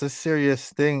it's a serious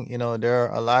thing. There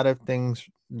are a lot of things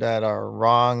that are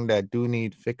wrong that do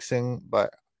need fixing,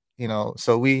 but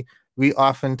so we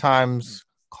oftentimes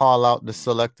call out the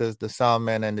selectors, the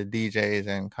soundmen, and the DJs,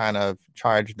 and kind of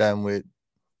charge them with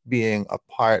being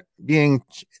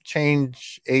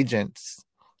change agents.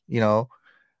 You know,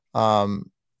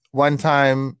 one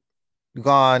time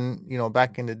gone,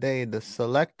 back in the day, the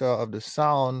selector of the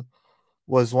sound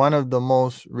was one of the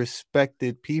most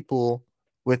respected people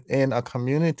within a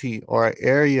community or an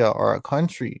area or a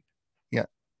country. Yeah.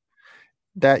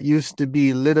 That used to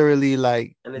be literally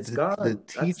like And it's the gone.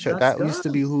 teacher. That's That used to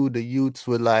be gone. who the youths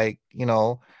would like,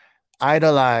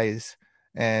 idolize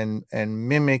and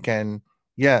mimic. And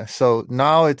yeah, so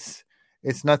now it's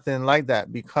nothing like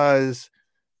that, because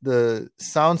the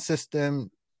sound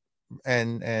system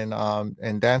and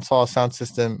dancehall sound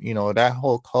system, that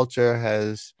whole culture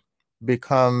has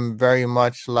become very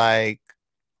much like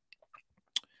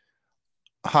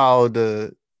how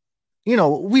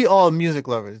we all music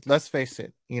lovers, let's face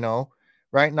it.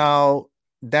 Right now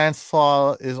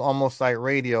dancehall is almost like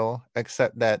radio,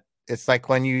 except that it's like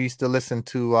when you used to listen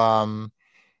to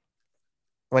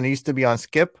when it used to be on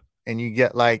skip, and you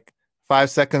get like 5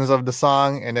 seconds of the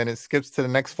song and then it skips to the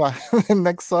next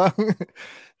next song.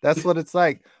 That's what it's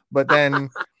like. But then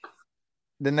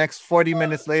the next 40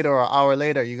 minutes later or hour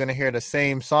later, you're going to hear the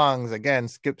same songs again,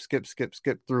 skip, skip, skip,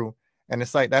 skip through. And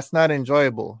it's like, that's not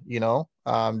enjoyable. The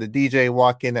DJ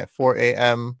walk in at 4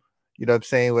 a.m., what I'm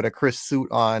saying, with a crisp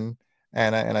suit on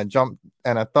and a jump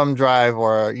and a thumb drive,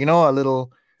 or, a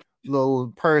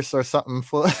little purse or something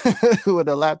full with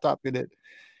a laptop in it.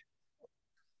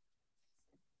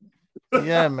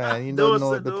 Yeah, man. You don't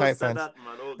know the Don't tight say pants. that,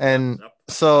 man. Oh And gosh.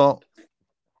 so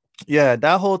yeah,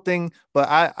 that whole thing. But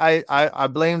I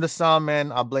blame the sound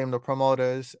man, I blame the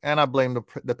promoters, and I blame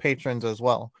the patrons as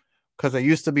well, because there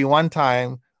used to be one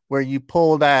time where you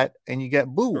pull that and you get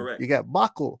boo, Correct. you get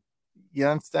buckle. You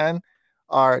understand?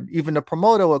 Or even the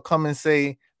promoter will come and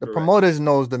say, the Correct. promoter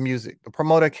knows the music. The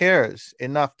promoter cares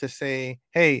enough to say,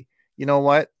 hey, you know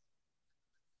what?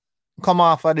 Come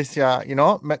off of this year,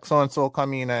 make so and so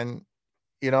come in, and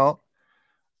you know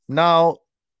now,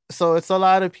 so it's a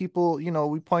lot of people,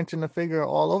 we pointing the finger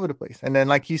all over the place. And then,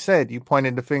 like you said, you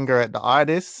pointed the finger at the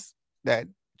artists that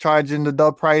charging the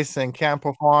dub price and can't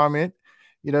perform it.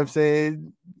 You know what I'm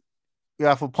saying? You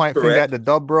have to point finger at Correct. the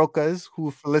dub brokers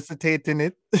who felicitating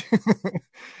it,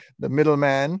 the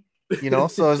middleman,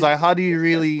 So it's like, how do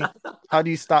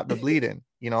you stop the bleeding?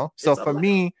 So It's a for lot.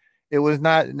 me,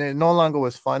 it no longer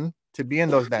was fun to be in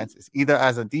those dances, either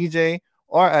as a DJ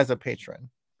or as a patron.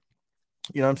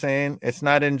 You know what I'm saying? It's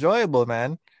not enjoyable,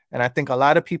 man. And I think a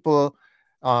lot of people,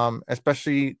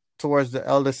 especially towards the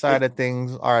elder side And of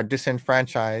things, are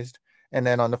disenfranchised. And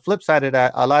then on the flip side of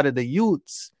that, a lot of the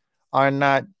youths are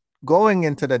not going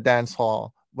into the dance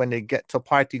hall when they get to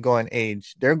party going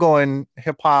age. They're going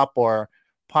hip hop or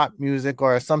pop music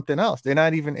or something else. They're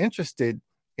not even interested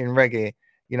in reggae.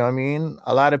 You know what I mean?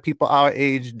 A lot of people our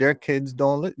age, their kids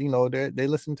don't, they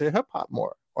listen to hip hop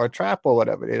more or trap or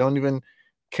whatever. They don't even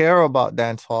care about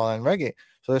dance hall and reggae.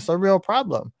 So it's a real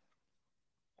problem.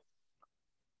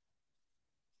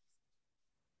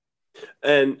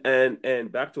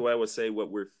 and back to what I was saying, what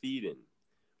we're feeding,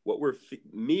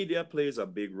 media plays a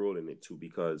big role in it too,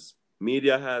 because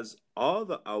media has all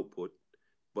the output,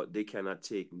 but they cannot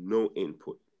take no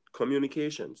input.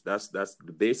 Communications, that's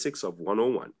the basics of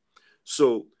 101.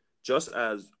 So just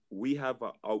as we have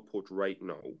an output right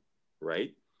now,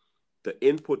 right? The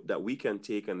input that we can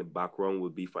take in the background will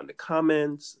be from the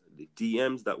comments, the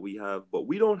DMs that we have, but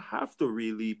we don't have to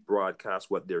really broadcast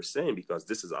what they're saying because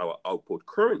this is our output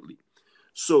currently.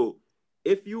 So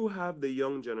if you have the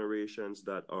young generations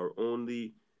that are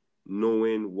only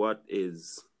knowing what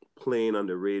is playing on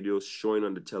the radio, showing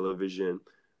on the television,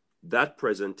 that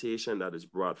presentation that is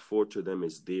brought forth to them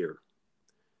is there.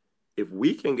 If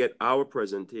we can get our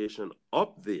presentation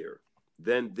up there,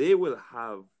 then they will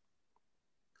have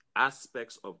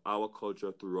aspects of our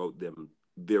culture throughout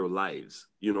their lives.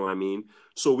 You know what I mean?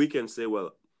 So we can say,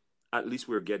 well, at least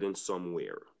we're getting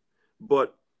somewhere.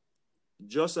 But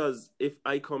just as if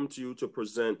I come to you to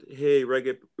present, hey,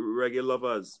 reggae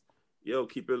lovers, yo,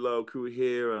 keep it loud crew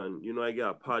here, and I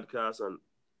got a podcast, and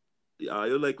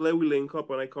you're like, let we link up,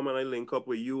 and I come and I link up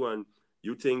with you, and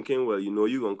you thinking, well,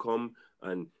 you're gonna come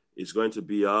and it's going to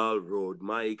be all road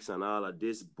mics and all of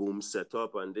this boom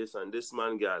setup and this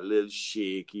man got a little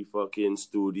shaky fucking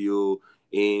studio,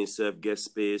 ain't self get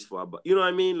space for, but you know what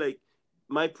I mean? Like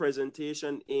my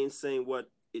presentation ain't saying what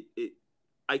it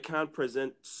I can't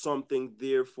present something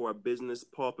there for a business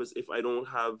purpose if I don't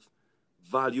have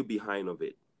value behind of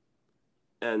it.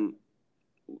 And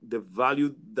the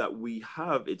value that we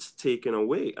have, it's taken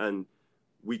away. And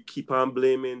we keep on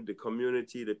blaming the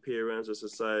community, the parents, the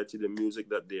society, the music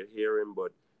that they're hearing,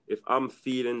 but if I'm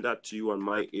feeding that to you on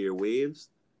my airwaves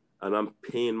and I'm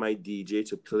paying my DJ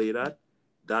to play that,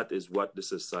 that is what the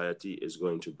society is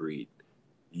going to breed.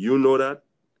 You know that,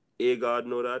 God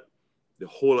know that, the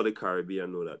whole of the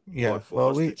Caribbean know that. Yeah, But for well,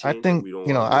 us to I change it, think, we don't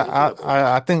you know, want to do anything about it.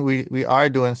 I think we are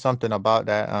doing something about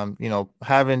that. You know,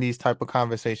 having these type of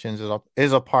conversations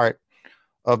is a part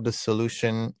of the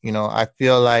solution. You know, I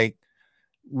feel like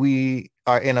we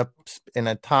are in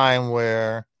a time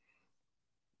where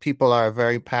people are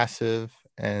very passive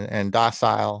and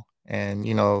docile, and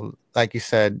you know, like you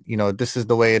said, you know, this is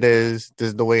the way it is, this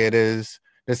is the way it is,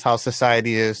 this is how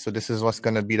society is, so this is what's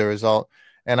going to be the result.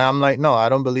 And I'm like, no, I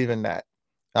don't believe in that.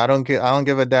 I don't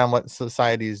give a damn what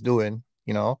society is doing,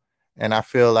 you know. And I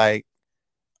feel like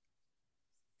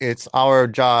it's our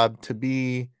job to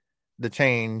be the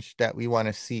change that we want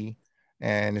to see,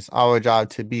 and it's our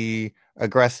job to be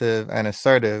aggressive and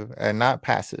assertive and not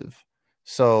passive.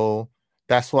 So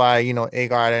that's why, you know,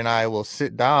 Agard and I will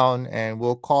sit down and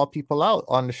we'll call people out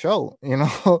on the show, you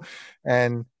know.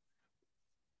 And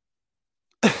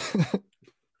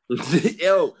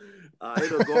Yo,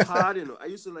 it'll go hard, you know. I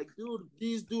used to like, dude,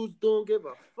 these dudes don't give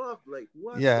a fuck. Like,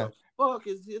 what yeah, the fuck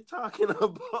is he talking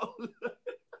about?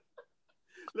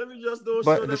 Let me just don't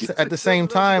but show them. at the same Let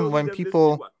me time, don't give when them this view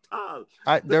people, at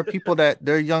all. there are people that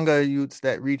they're younger youths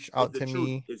that reach It's out the to truth.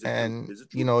 me, Is the truth. and Is the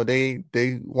you truth. know,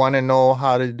 they want to know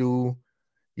how to do,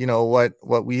 you know,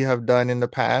 what we have done in the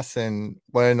past and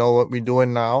want to know what we're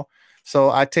doing now.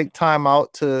 So I take time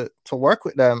out to work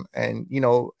with them and, you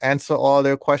know, answer all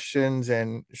their questions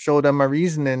and show them a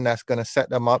reasoning that's going to set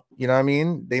them up. You know what I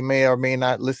mean? They may or may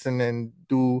not listen and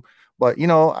do, but you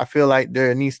know, I feel like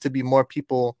there needs to be more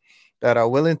people that are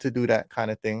willing to do that kind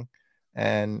of thing,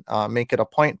 and make it a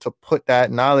point to put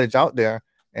that knowledge out there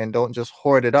and don't just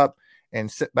hoard it up and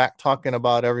sit back talking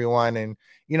about everyone. And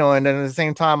you know, and then at the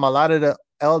same time, a lot of the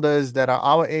elders that are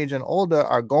our age and older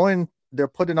are going, they're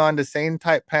putting on the same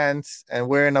type pants and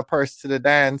wearing a purse to the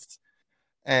dance,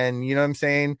 and you know what I'm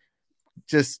saying,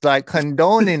 just like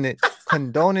condoning it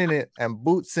and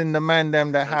boots in the man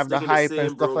them that And have the sticking the hype and same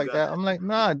stuff bro like got. that. I'm like,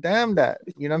 nah, damn that.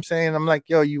 You know what I'm saying? I'm like,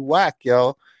 yo, you whack,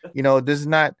 yo. You know, this is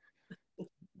not,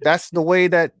 that's the way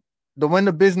that when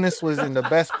the business was in the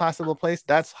best possible place,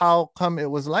 that's how come it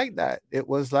was like that. It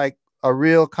was like a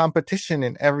real competition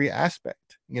in every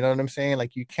aspect. You know what I'm saying?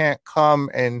 Like you can't come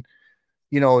and,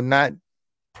 you know, not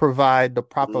provide the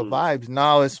proper vibes.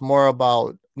 Now it's more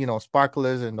about, you know,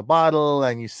 sparklers in the bottle,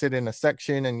 and you sit in a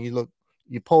section and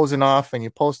you posing off and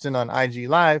you're posting on IG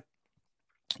Live.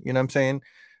 You know what I'm saying?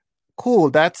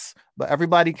 Cool. But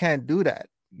everybody can't do that.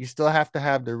 You still have to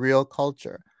have the real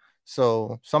culture.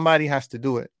 So somebody has to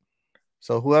do it.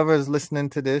 So whoever is listening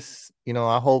to this, you know,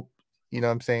 I hope, you know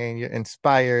what I'm saying, you're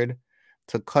inspired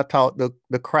to cut out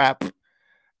the crap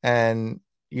and,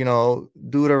 you know,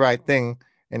 do the right thing.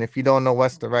 And if you don't know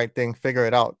what's the right thing, figure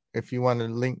it out. If you want to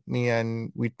link me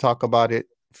and we talk about it,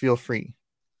 feel free.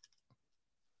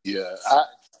 Yeah,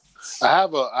 I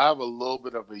have a little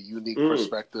bit of a unique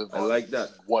perspective I on like that.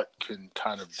 what can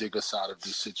kind of dig us out of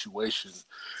this situation.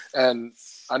 And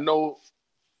I know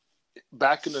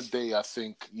back in the day, I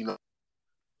think, you know,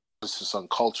 this is on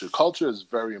culture. Culture is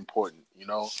very important. You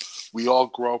know, we all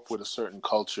grow up with a certain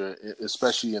culture,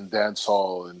 especially in dance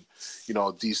hall and, you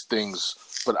know, these things.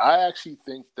 But I actually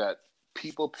think that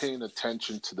people paying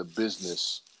attention to the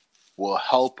business will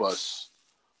help us,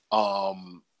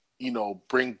 you know,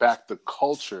 bring back the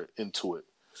culture into it.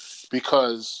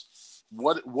 Because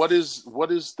what is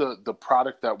the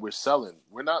product that we're selling?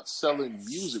 We're not selling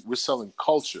music. We're selling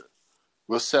culture.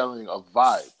 We're selling a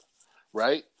vibe,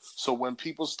 right? So when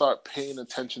people start paying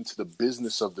attention to the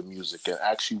business of the music and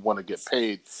actually want to get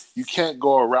paid, you can't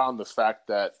go around the fact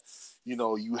that, you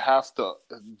know, you have to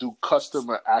do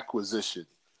customer acquisition.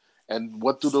 And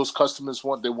what do those customers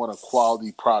want? They want a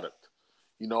quality product,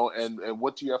 you know, and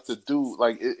what do you have to do?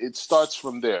 Like it starts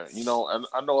from there, you know. And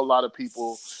I know a lot of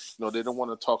people, you know, they don't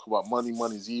want to talk about money.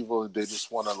 Money's evil. They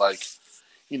just want to, like,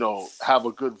 you know, have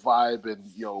a good vibe and,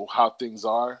 you know, how things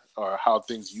are or how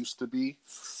things used to be.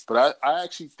 But I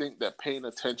actually think that paying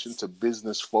attention to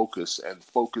business focus and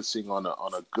focusing on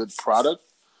a good product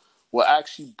will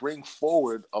actually bring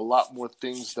forward a lot more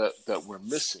things that we're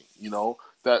missing, you know,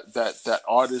 that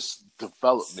artist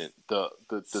development, the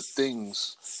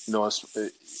things, you know,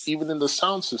 even in the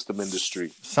sound system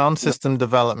industry. Sound You know, system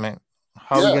development.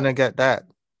 How are we yeah. going to get that?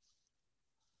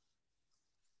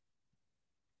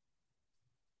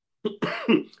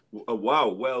 Wow.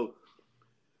 Well,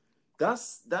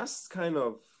 that's kind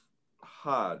of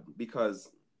hard because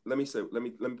let me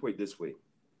put it this way.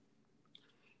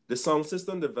 The sound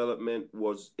system development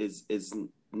is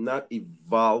not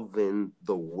evolving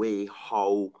the way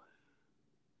how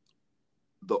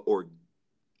the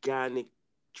organic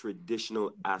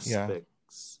traditional Yeah.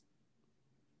 aspects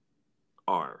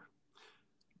are.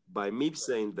 By me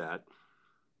saying that,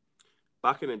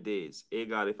 back in the days, hey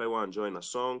God, if I want to join a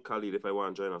song, Khalid, if I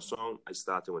want to join a song, I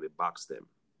started with a box stem.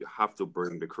 You have to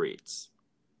bring the crates.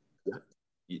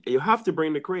 You have to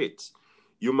bring the crates.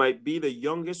 You might be the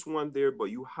youngest one there, but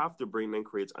you have to bring them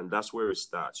crates, and that's where it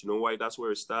starts. You know why that's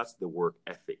where it starts? The work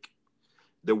ethic.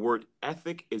 The word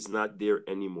ethic is not there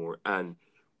anymore, and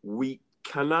we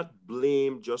cannot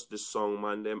blame just the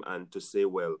songman them and to say,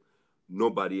 well,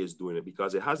 nobody is doing it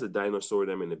because it has a dinosaur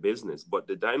them in the business. But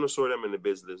the dinosaur them in the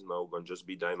business now gonna just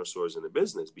be dinosaurs in the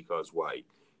business because why?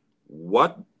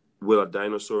 What will a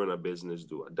dinosaur in a business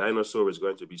do? A dinosaur is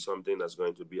going to be something that's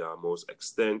going to be almost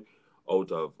extinct,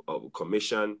 out of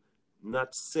commission.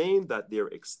 Not saying that they're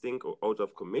extinct or out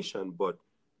of commission, but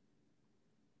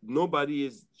nobody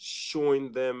is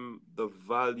showing them the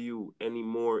value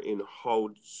anymore in how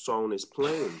sound is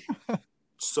playing.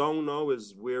 Sound now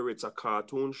is where it's a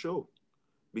cartoon show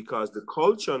because the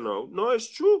culture now, no, it's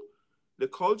true. The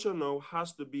culture now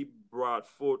has to be brought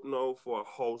forth now for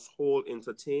household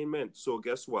entertainment. So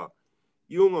guess what?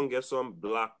 You gonna get some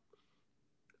black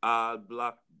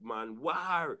man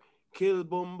war, kill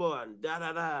Bumbo and da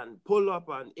da da and pull up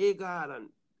and Agard and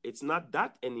it's not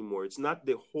that anymore. It's not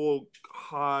the whole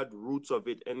hard roots of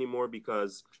it anymore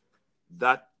because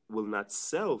that will not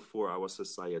sell for our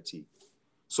society.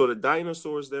 So the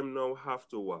dinosaurs them now have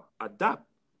to adapt,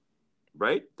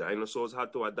 right? Dinosaurs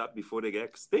had to adapt before they get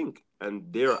extinct,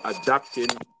 and they're adapting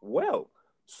well.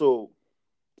 So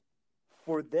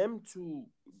for them to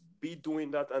be doing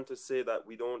that and to say that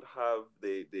we don't have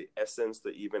the essence to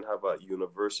even have a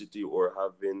university or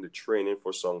having the training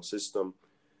for sound system,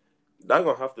 that's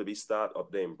gonna have to be start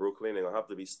up there in Brooklyn. It's gonna have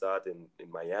to be start in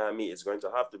Miami. It's going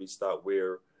to have to be start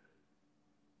where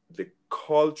the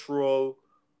cultural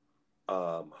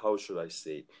how should I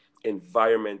say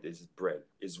environment is bred,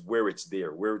 is where it's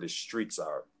there, where the streets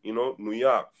are. You know, New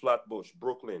York, Flatbush,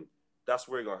 Brooklyn, that's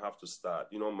where you're gonna have to start.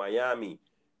 You know, Miami,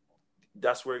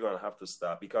 that's where you're gonna have to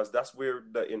start because that's where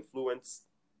the influence,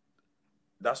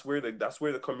 that's where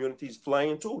the community is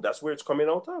flying to. That's where it's coming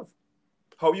out of.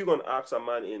 How you gonna ask a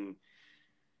man in,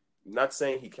 not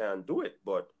saying he can't do it,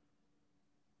 but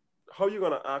how you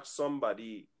gonna ask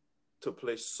somebody to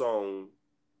play song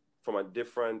from a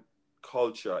different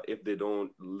culture if they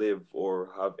don't live or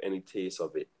have any taste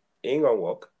of it? Ain't gonna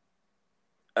work.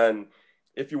 And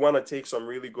if you want to take some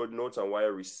really good notes on why I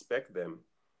respect them,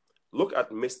 look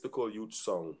at Mystical Youth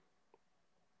Song.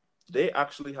 They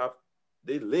actually have,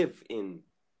 they live in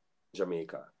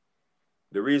Jamaica.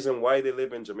 The reason why they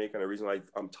live in Jamaica and the reason why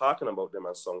I'm talking about them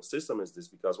as song system is this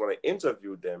because when I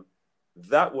interviewed them,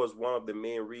 that was one of the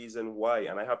main reasons why,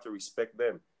 and I have to respect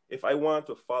them. If I want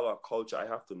to follow a culture, I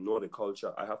have to know the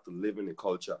culture. I have to live in the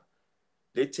culture.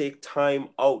 They take time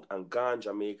out and go in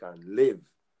Jamaica and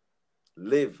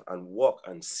live and walk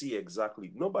and see exactly.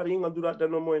 Nobody ain't gonna do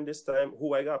that no more in this time.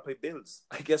 Who I gotta pay bills?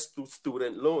 I get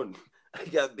student loan. I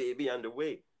got baby on the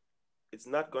way. It's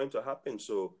not going to happen.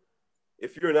 So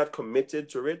if you're not committed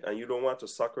to it and you don't want to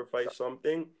sacrifice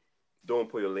something, don't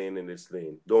put your lane in this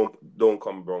lane. Don't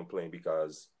come wrong playing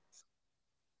because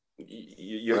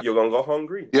you're gonna go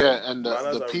hungry. Yeah, And and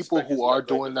manners the and people respect is who are not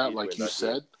going doing to that, feed you like in you that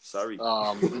game. said, Sorry.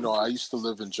 I used to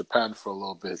live in Japan for a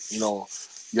little bit.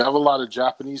 You have a lot of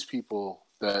Japanese people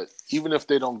that even if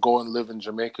they don't go and live in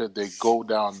Jamaica, they go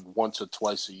down once or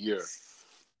twice a year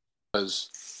because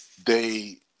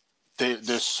they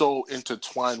they're so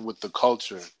intertwined with the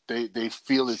culture. They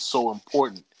feel it's so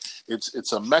important.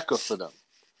 It's a mecca for them.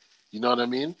 You know what I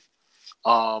mean?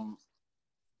 Um,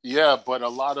 Yeah, but a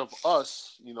lot of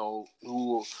us,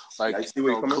 who like, I see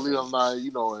where you're coming Khalil from.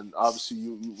 and I, and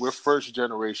obviously we're first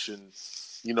generation,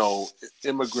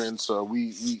 immigrants.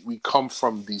 We come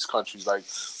from these countries. Like,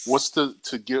 what's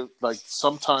to give? Like,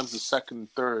 sometimes the second,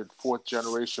 third, fourth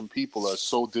generation people are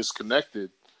so disconnected.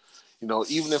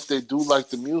 Even if they do like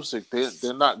the music,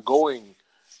 they're not going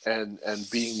and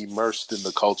being immersed in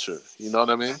the culture. You know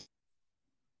what I mean?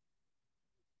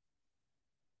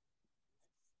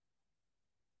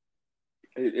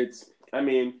 It's, I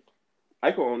mean,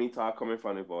 I can only talk coming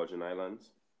from the Virgin Islands,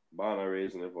 born and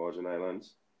raised in the Virgin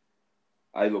Islands.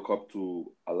 I look up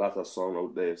to a lot of songs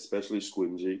out there, especially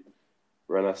Squingy,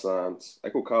 Renaissance. I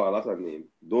could call a lot of names.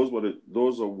 Those were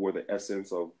the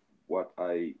essence of what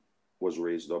I was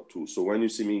raised up to. So when you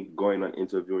see me going and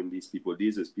interviewing these people,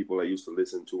 these is people I used to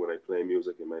listen to when I play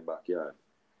music in my backyard.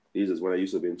 These is when I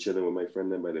used to be chilling with my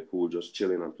friend them by the pool, just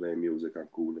chilling and playing music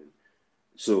and cooling.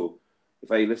 So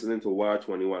If I listening to War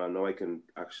 21, I know I can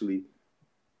actually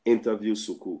interview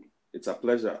Suku. It's a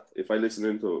pleasure. If I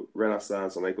listening to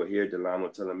Renaissance and I could hear Delano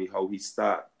telling me how he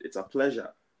start, it's a pleasure.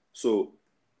 So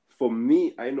for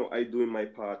me, I know I doing my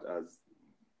part as,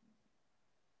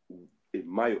 in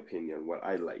my opinion, what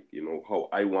I like, you know, how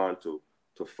I want to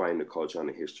find the culture and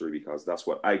the history, because that's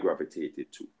what I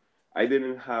gravitated to. I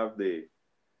didn't have the,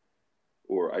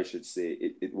 or I should say,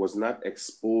 it was not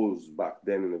exposed back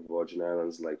then in the Virgin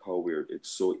Islands like how it's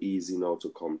so easy now to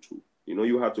come to. You know,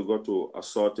 you had to go to a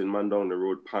certain man down the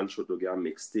road, Pancho, to get a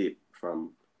mixtape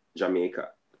from Jamaica.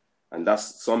 And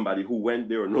that's somebody who went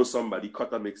there or know somebody,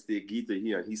 cut a mixtape, guitar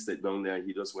here, and he sat down there and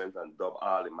he just went and dubbed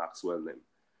all the Maxwell them.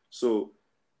 So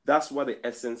that's what the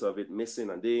essence of it missing,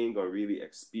 and they ain't gonna really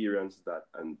experience that.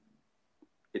 And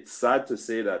it's sad to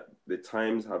say that the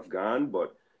times have gone,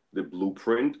 but the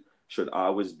blueprint should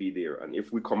always be there. And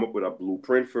if we come up with a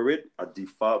blueprint for it, a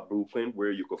default blueprint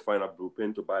where you could find a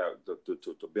blueprint to buy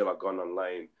to build a gun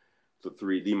online, to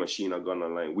 3D machine a gun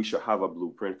online, we should have a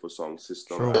blueprint for sound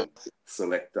system and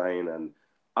selecting and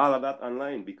all of that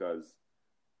online. Because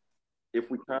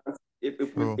if we can't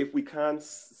if we can't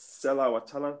sell our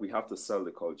talent, we have to sell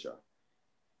the culture.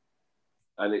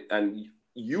 And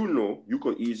you know, you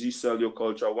could easily sell your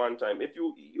culture one time. If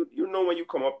you know, when you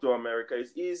come up to America,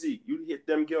 it's easy. You hit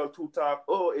them girl two tap,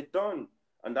 oh, it done.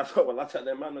 And that's how a lot of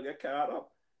them man don't get caught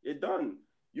up. It done.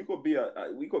 You could be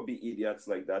we could be idiots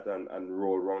like that and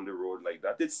roll around the road like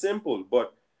that. It's simple,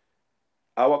 but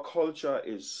our culture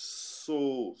is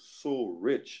so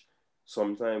rich.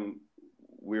 Sometimes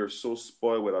we're so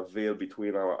spoiled with a veil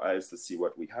between our eyes to see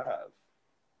what we have.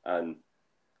 And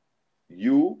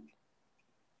your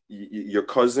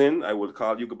cousin, I would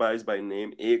call you guys by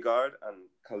name, Agard and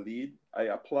Khalid, I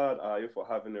applaud you for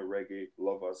having a Reggae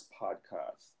Lovers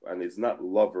podcast. And it's not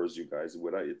lovers, you guys,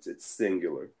 it's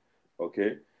singular,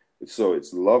 okay? So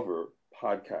it's Lover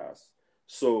podcast.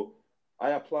 So I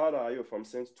applaud you from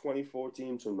since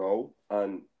 2014 to now.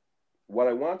 And what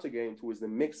I want to get into is the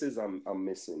mixes I'm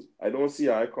missing. I don't see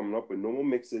I coming up with no more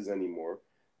mixes anymore.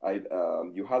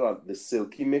 You had the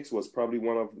Silky mix was probably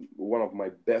one of my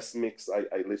best mix I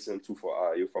listened to for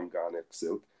Ayo from Garnet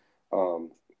Silk.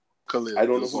 Khalid, I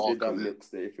don't know who did that mix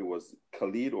there, if it was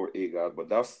Khalid or Agad, but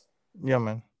that's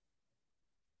man.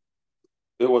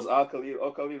 It was all Khalid.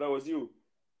 Oh, Khalid, that was you.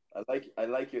 I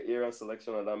like your era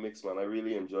selection on that mix, man. I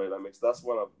really enjoy that mix. That's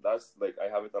like I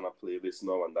have it on a playlist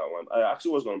now on that one. I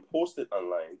actually was gonna post it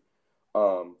online,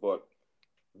 but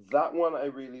that one I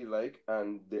really like,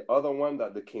 and the other one,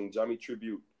 that the King Jammy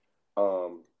tribute, I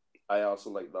also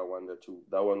like that one there too.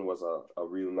 That one was a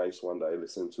real nice one that I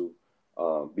listened to,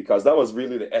 because that was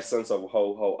really the essence of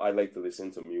how I like to listen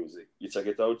to music. You check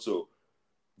it out. So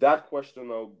that question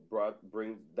now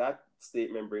that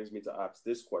statement brings me to ask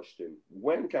this question: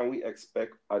 when can we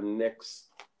expect a next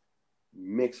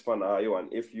mix from Ayo,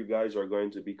 and if you guys are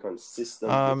going to be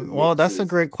consistent with the well, that's a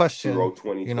great question. Throughout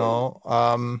 2020? You know,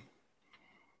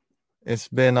 it's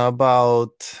been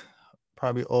about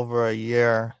probably over a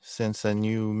year since a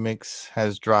new mix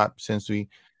has dropped, since we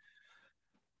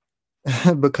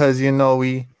because you know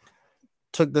we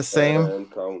took the same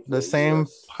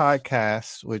Yes.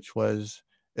 podcast, which was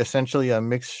essentially a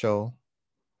mix show,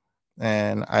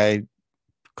 and I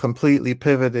completely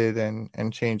pivoted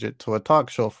and changed it to a talk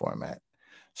show format.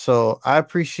 So I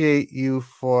appreciate you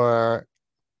for,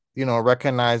 you know,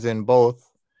 recognizing both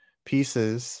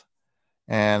pieces.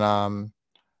 And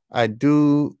I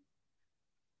do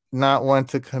not want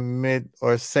to commit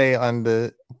or say on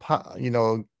the, you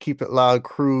know, Keep It Loud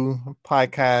crew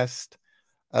podcast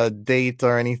a date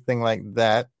or anything like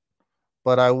that,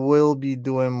 but I will be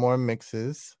doing more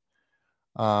mixes.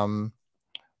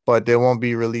 But they won't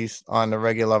be released on the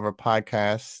Reggae Lover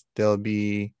podcast. They'll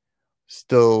be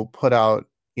still put out,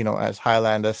 you know, as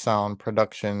Highlander Sound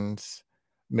Productions,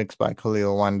 mixed by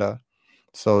Khalil Wanda.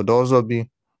 So those will be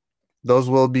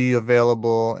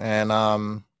available.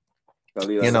 And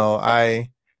you know,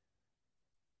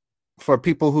 for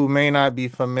people who may not be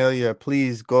familiar,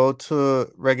 please go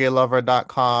to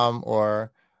reggaelover.com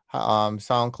or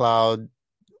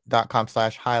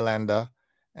soundcloud.com/Highlander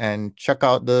and check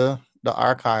out the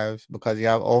archives, because you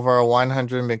have over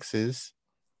 100 mixes,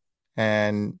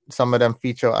 and some of them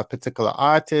feature a particular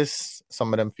artist,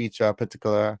 some of them feature a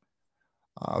particular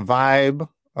vibe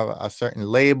of a certain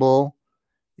label,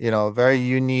 you know, very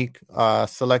unique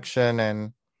selection.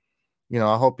 And you know,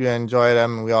 I hope you enjoy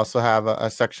them. We also have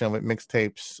a section with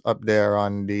mixtapes up there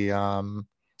on the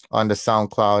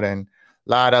SoundCloud, and a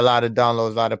lot of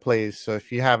downloads, a lot of plays. So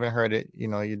if you haven't heard it, you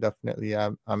know, you definitely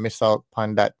miss out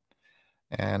on that.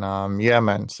 And yeah,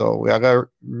 man. So we are gonna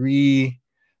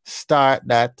restart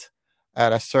that.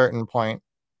 at a certain point,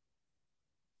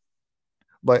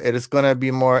 but it is gonna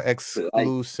be more Like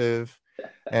exclusive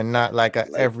and not like a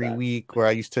like every that. week where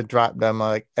I used to drop them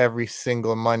like every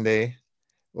single Monday.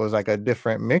 Was like a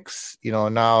different mix.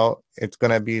 Now it's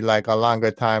gonna be like a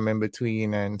longer time in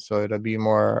between, and so it'll be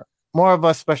more of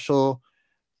a special,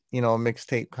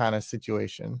 mixtape kind of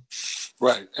situation.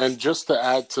 Right. And just to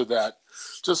add to that,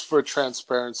 just for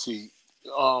transparency,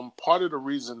 part of the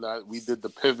reason that we did the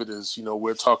pivot is,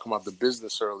 we're talking about the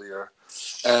business earlier.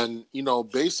 And,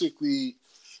 basically,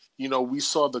 we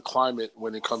saw the climate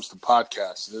when it comes to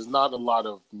podcasts. There's not a lot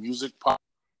of music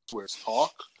podcasts where it's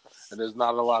talk, and there's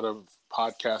not a lot of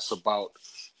podcasts about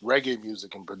reggae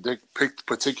music in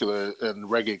particular and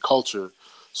reggae culture.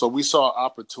 So we saw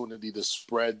opportunity to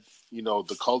spread,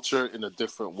 the culture in a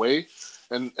different way.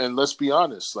 And let's be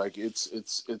honest, like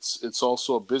it's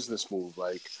also a business move.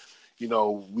 Like,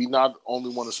 we not only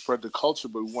want to spread the culture,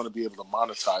 but we want to be able to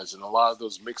monetize. And a lot of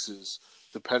those mixes,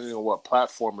 depending on what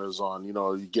platform it's on,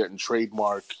 you're getting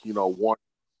trademark, warning,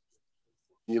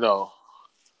 you know.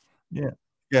 Yeah,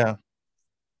 yeah,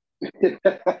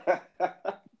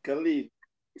 Khalid,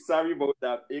 sorry about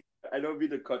that. I don't mean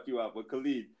to cut you off, but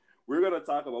Khalid, we're gonna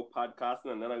talk about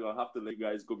podcasting, and then I'm gonna have to let you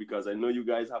guys go because I know you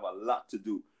guys have a lot to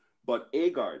do. But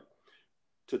Agard,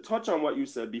 to touch on what you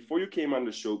said before you came on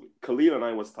the show, Khalid and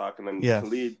I was talking, and yes,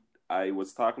 Khalid, I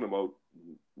was talking about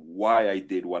why I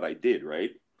did what I did,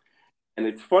 right? And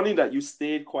it's funny that you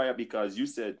stayed quiet because you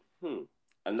said,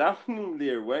 and that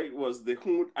there, right, was the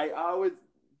I always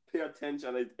pay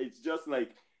attention. It's just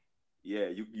like, yeah,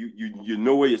 you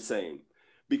know what you're saying.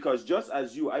 Because just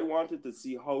as you, I wanted to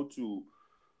see how to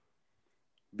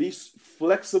be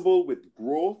flexible with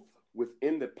growth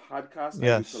within the podcast and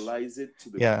yes, utilize it to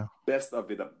the yeah, best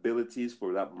of its abilities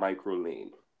for that micro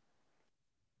lane.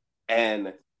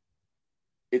 And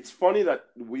it's funny that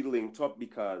we linked up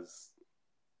because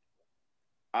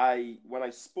when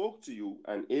I spoke to you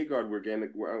and Agard,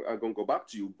 I'm gonna go back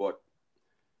to you, but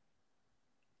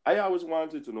I always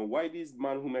wanted to know why these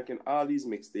men who making all these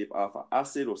mixtape off of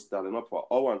acid or standing up for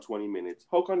an hour and 20 minutes,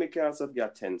 how come they can't just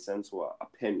get 10 cents or a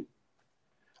penny?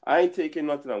 I ain't taking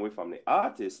nothing away from the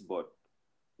artist, but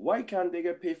why can't they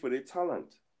get paid for their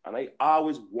talent? And I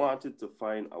always wanted to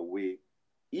find a way,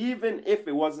 even if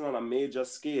it wasn't on a major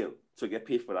scale, to get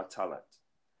paid for that talent.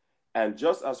 And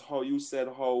just as how you said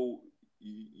how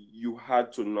you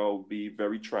had to now be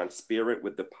very transparent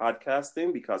with the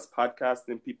podcasting, because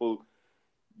podcasting people,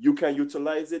 you can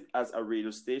utilize it as a radio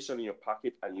station in your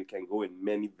pocket, and you can go in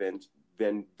many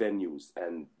venues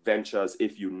and ventures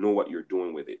if you know what you're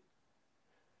doing with it.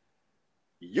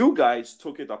 You guys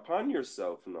took it upon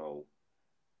yourself now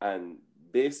and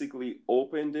basically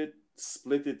opened it,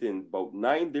 split it in about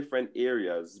 9 different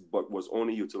areas, but was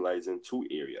only utilizing 2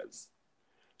 areas.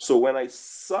 So when I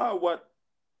saw what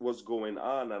was going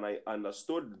on and I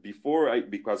understood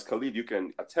because Khalid, you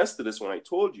can attest to this when I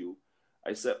told you,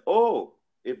 I said, oh,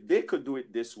 if they could do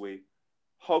it this way,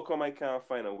 how come I can't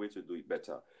find a way to do it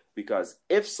better? Because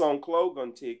if SoundCloud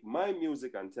gonna take my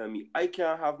music and tell me I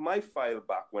can't have my file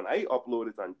back when I upload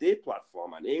it on their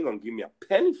platform and they ain't gonna give me a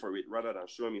penny for it rather than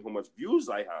showing me how much views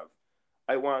I have,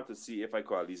 I want to see if I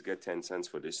could at least get 10 cents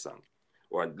for this song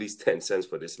or at least 10 cents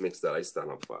for this mix that I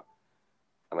stand up for.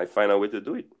 And I find a way to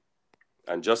do it.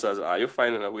 And just as are you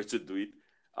finding a way to do it,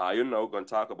 are you now going to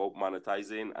talk about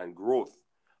monetizing and growth?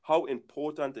 How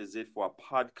important is it for a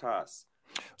podcast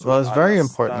well, to it's very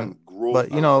understand important, growth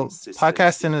but and podcasting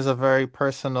consistency? is a very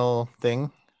personal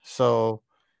thing. So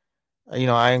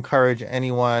I encourage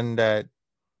anyone that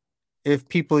if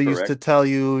people used to Correct? tell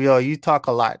you, yo, you talk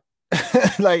a lot,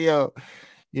 like, yo,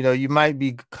 you might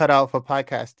be cut out for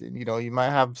podcasting. You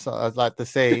might have a lot to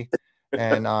say,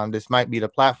 and this might be the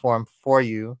platform for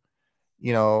you.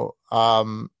 you know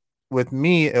um with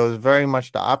me, it was very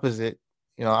much the opposite.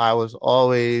 I was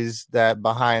always that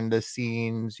behind the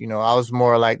scenes. I was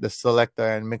more like the selector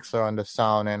and mixer on the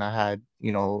sound, and I had,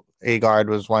 Agard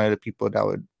was one of the people that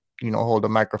would, hold the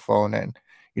microphone, and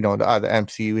the other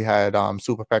MC, we had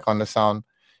Super Peck on the sound.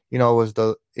 Was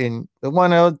the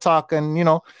one that would talk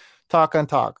and, talk and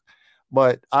talk.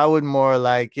 But I would more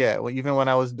like, yeah, well, even when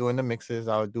I was doing the mixes,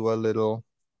 I would do a little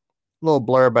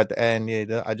blurb at the end.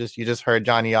 Yeah, you just heard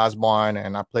Johnny Osborne,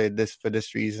 and I played this for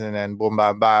this reason, and boom,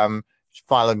 bam, bam,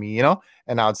 follow me,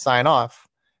 and I'd sign off.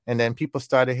 And then people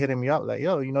started hitting me up like,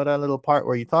 yo, that little part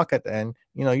where you talk at the end,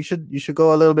 you should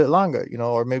go a little bit longer,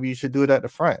 or maybe you should do it at the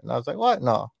front. And I was like, what?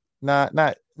 No, not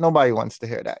nobody wants to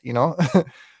hear that.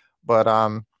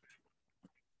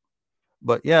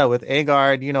 But yeah, with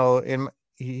Agard,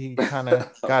 he kind of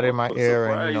got in my ear,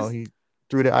 and Surprise. he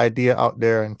threw the idea out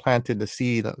there and planted the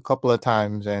seed a couple of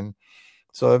times, and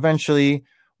So eventually,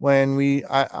 when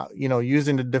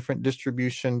using the different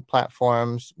distribution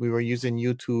platforms, we were using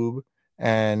YouTube,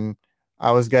 and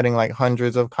I was getting like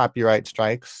hundreds of copyright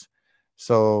strikes.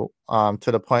 So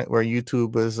to the point where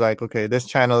YouTube was like, okay, this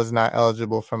channel is not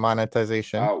eligible for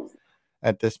monetization Ow.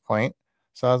 at this point.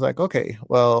 So I was like, okay,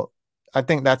 well, I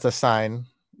think that's a sign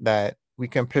that we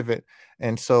can pivot.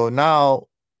 And so now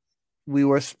we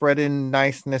were spreading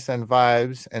niceness and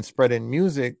vibes and spreading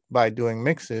music by doing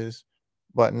mixes,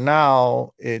 but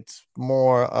now it's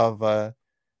more of a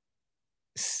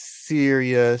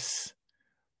serious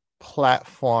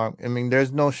platform. I mean,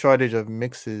 there's no shortage of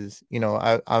mixes.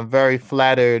 I'm very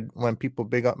flattered when people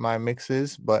big up my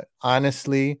mixes, but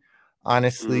honestly,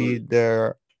 Mm,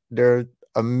 there are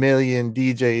a million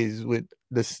DJs with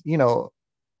this,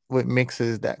 with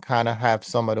mixes that kind of have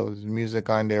some of those music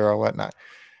on there or whatnot.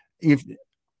 If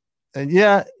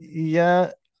yeah,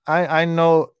 I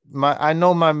know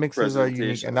my mixes are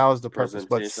unique, and that was the purpose.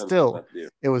 But presentation is still, not there.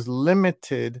 it was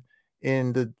limited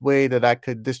in the way that I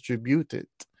could distribute it.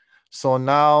 So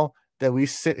now that we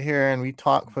sit here and we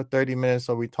talk for 30 minutes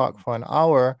or we talk for an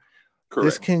hour,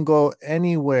 this Correct. can go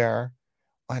anywhere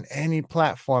on any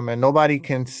platform, and nobody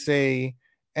can say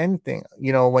anything.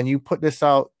 When you put this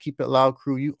out, Keep It Loud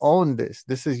crew, you own this.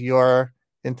 This is your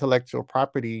intellectual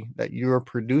property that you're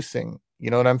producing. You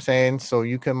know what I'm saying? So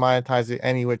you can monetize it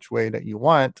any which way that you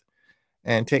want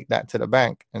and take that to the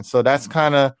bank. And so that's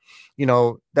kind of,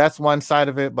 that's one side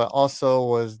of it, but also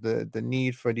was the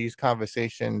need for these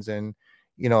conversations. And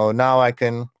now I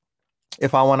can,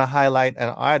 if I want to highlight an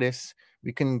artist,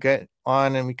 we can get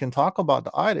on and we can talk about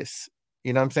the artists.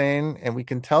 You know what I'm saying? And we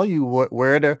can tell you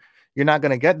where you're not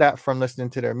going to get that from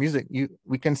listening to their music.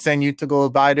 We can send you to go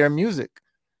buy their music.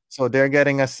 So they're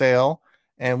getting a sale,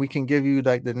 and we can give you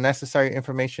like the necessary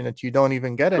information that you don't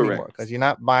even get anymore, Correct. because you're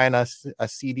not buying a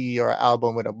CD or an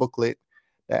album with a booklet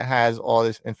that has all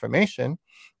this information.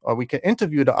 Or we can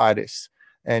interview the artists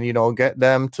and get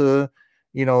them to,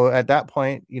 at that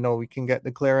point, we can get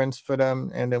the clearance for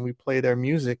them, and then we play their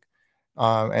music,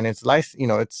 and it's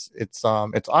licensed, it's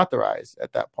authorized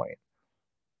at that point.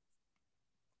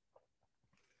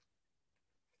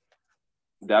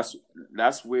 That's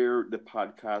that's where the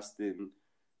podcasting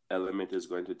element is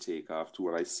going to take off to,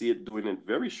 and I see it doing it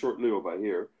very shortly over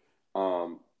here.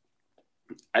 Um,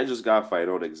 I just gotta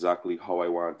find out exactly how I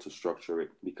want to structure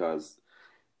it, because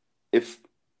if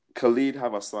Khalid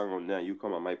have a song on there, you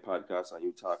come on my podcast and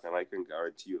you talk, and I can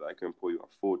guarantee you that I can put you on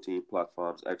 14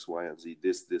 platforms, X, Y, and Z,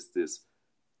 this.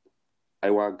 I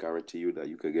want to guarantee you that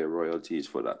you could get royalties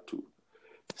for that too.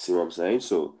 See what I'm saying?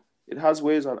 So it has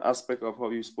ways and aspect of how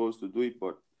you're supposed to do it,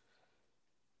 but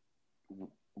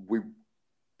we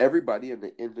everybody in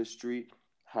the industry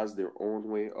has their own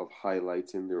way of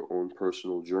highlighting their own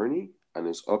personal journey, and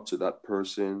it's up to that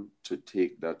person to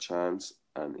take that chance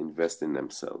and invest in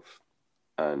themselves.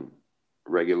 And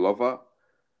Reggae Lover,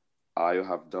 I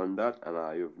have done that, and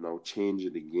I have now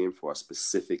changed the game for a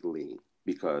specific lane,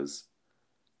 because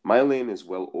my lane is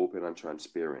well open and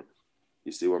transparent.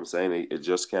 You see what I'm saying? It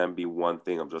just can't be one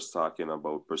thing. I'm just talking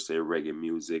about per se reggae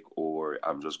music, or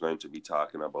I'm just going to be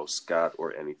talking about scat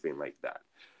or anything like that.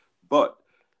 But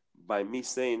by me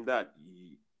saying that,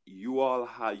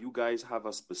 you guys have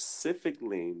a specific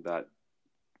lane that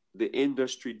the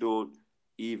industry don't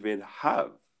even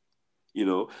have. You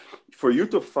know, for you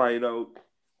to find out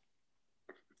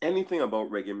anything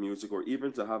about reggae music, or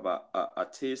even to have a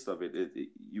taste of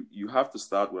you have to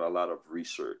start with a lot of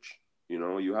research.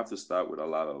 You have to start with a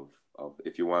lot of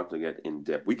if you want to get in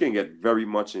depth. We can get very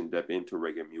much in depth into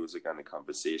reggae music and the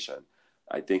conversation.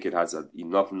 I think it has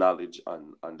enough knowledge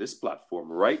on this platform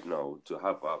right now to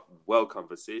have a well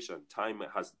conversation. Time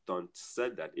has done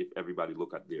said that if everybody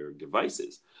look at their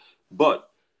devices, but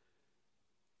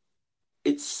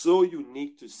it's so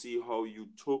unique to see how you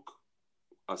took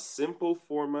a simple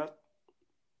format,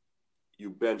 you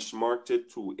benchmarked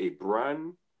it to a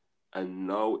brand, and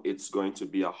now it's going to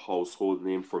be a household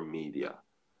name for media.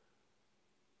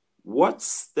 What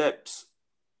steps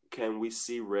can we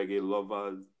see Reggae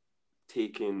Lover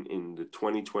taking in the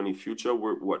 2020 future?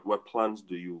 What plans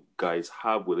do you guys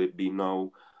have? Will it be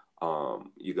now?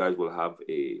 You guys will have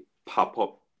a pop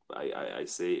up. I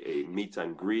say a meet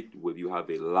and greet. Will you have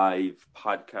a live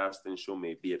podcasting show,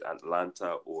 maybe at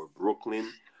Atlanta or Brooklyn?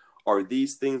 Are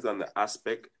these things on the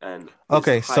aspect, and is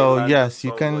Okay, so Highlander yes,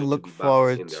 you song can going to look be back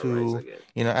forward in their rise to,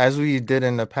 again? as we did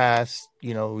in the past,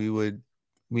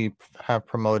 we have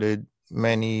promoted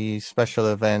many special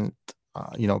event,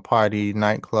 party,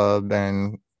 nightclub,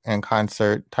 and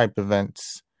concert type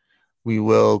events. We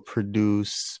will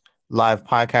produce live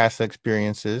podcast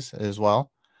experiences as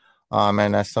well.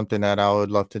 And that's something that I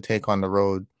would love to take on the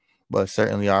road. But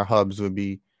certainly our hubs would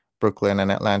be Brooklyn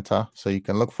and Atlanta. So you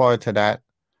can look forward to that.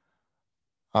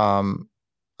 Um,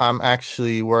 I'm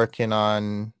actually working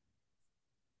on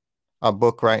a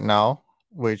book right now,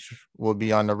 which will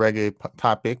be on the reggae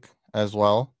topic as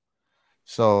well.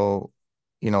 So,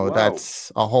 Wow.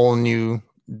 that's a whole new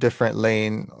different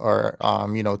lane, or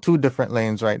two different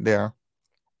lanes right there.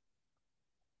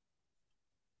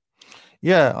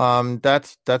 Yeah,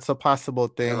 that's a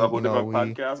possible You have a thing. whole different We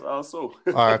podcast also.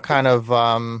 are kind of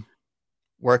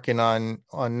working on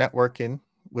networking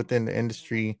within the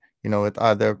industry, with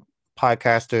other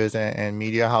podcasters and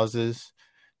media houses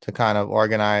to kind of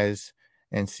organize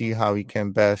and see how we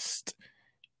can best,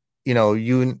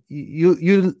 you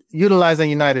utilize a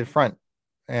united front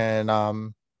and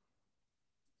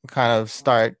kind of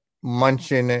start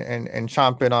munching and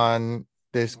chomping on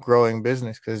this growing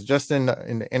business, because just in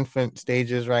the infant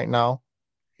stages right now,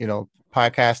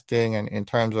 podcasting and in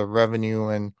terms of revenue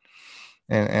and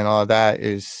all that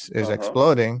is Uh-huh.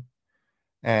 exploding,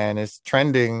 and it's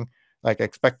trending, like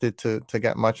expected to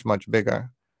get much much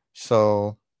bigger.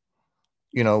 So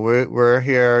we're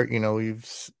here,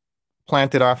 we've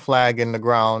planted our flag in the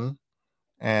ground,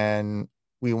 and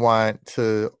we want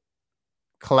to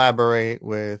collaborate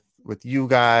with you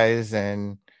guys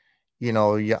and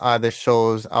your other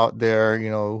shows out there,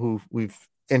 who we've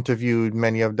interviewed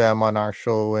many of them on our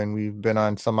show, and we've been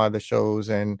on some other shows,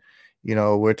 and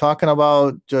we're talking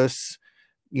about just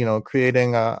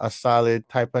creating a solid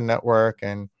type of network,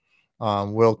 and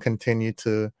we'll continue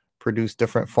to produce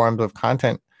different forms of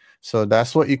content. So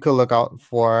that's what you could look out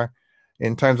for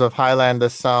in terms of Highlander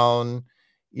sound.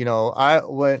 I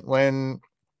when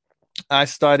I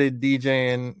started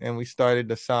DJing and we started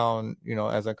the sound,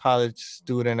 as a college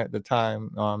student at the time.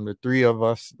 The three of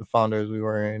us, the founders, we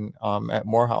were in at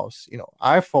Morehouse.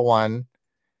 I for one,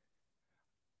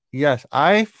 yes,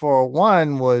 I for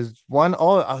one was one.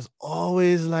 Oh, I was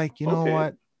always like, you know Okay.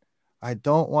 what? I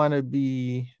don't want to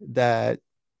be that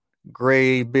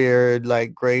gray beard,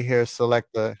 like gray hair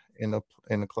selector in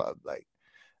the club. Like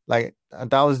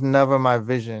that was never my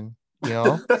vision. You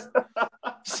know.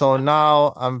 So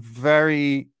now I'm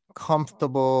very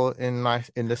comfortable in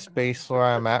the space where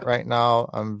I'm at right now.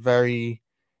 I'm very,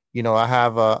 I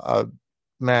have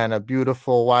a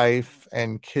beautiful wife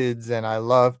and kids, and I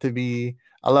love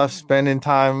spending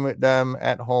time with them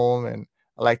at home, and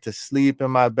I like to sleep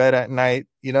in my bed at night.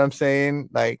 You know what I'm saying?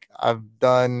 Like I've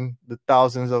done the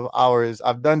thousands of hours.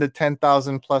 I've done the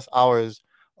 10,000 plus hours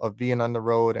of being on the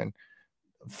road and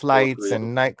flights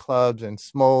Brooklyn. and nightclubs and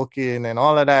smoking and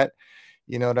all of that.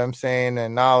 You know what I'm saying?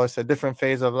 And now it's a different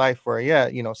phase of life where, yeah,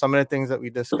 some of the things that we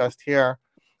discussed here,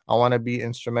 I want to be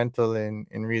instrumental in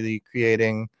really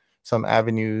creating some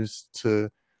avenues to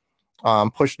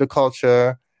push the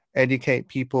culture, educate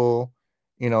people,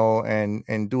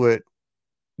 and do it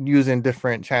using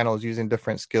different channels, using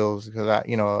different skills, because I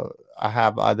I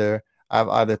have other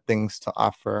things to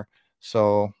offer.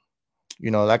 So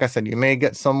like I said, you may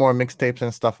get some more mixtapes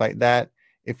and stuff like that.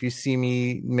 If you see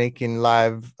me making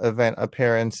live event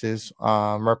appearances,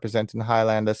 representing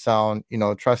Highlander sound,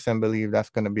 trust and believe that's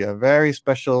going to be a very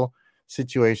special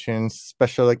situation,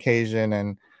 special occasion,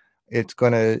 and it's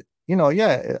going to,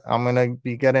 yeah, I'm going to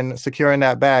be securing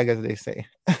that bag, as they say.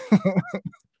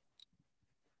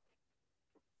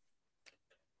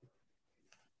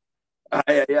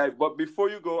 Yeah, but before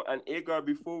you go, and Agar,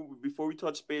 before we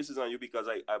touch bases on you, because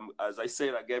I'm as I say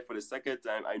it again for the second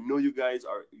time, I know you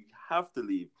have to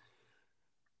leave.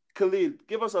 Khalid,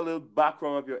 give us a little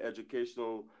background of your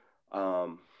educational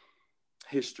um,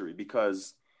 history,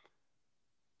 because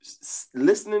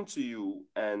listening to you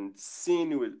and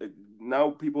seeing you,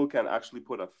 now people can actually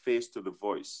put a face to the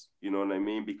voice. You know what I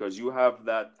mean? Because you have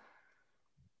that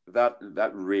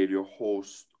radio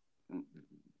host.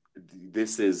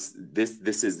 This is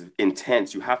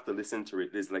intense. You have to listen to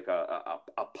it. There's like a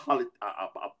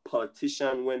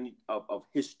politician of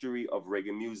history of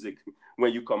reggae music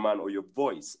when you come on, or your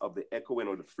voice of the echoing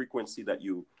or the frequency that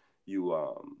you you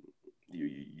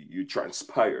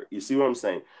transpire. You see what I'm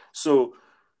saying? So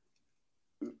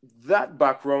that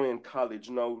background in college,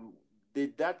 now,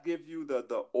 did that give you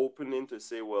the opening to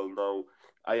say, well, now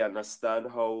I understand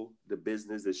how the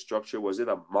business is structured? Was it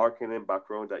a marketing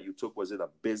background that you took? Was it a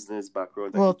business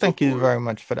background that Well, you thank took, you or very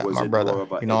much for that, was my it more brother.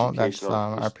 of an That's educational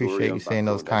I appreciate you historian saying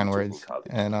those background that you kind took in words. college?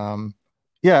 And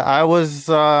yeah, I was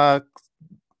a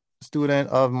student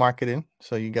of marketing,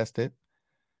 so you guessed it.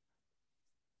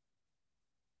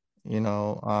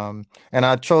 And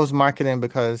I chose marketing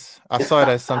because I saw it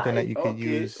as something that you could Okay,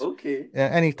 use. okay,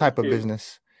 Any type of okay.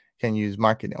 business can use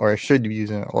marketing, or should be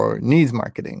using, or needs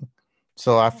marketing.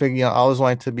 So I figured, I always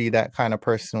wanted to be that kind of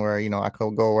person where, I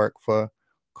could go work for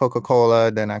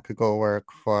Coca-Cola, then I could go work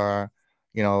for,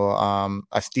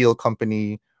 a steel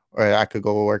company, or I could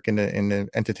go work in the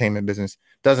entertainment business.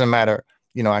 Doesn't matter.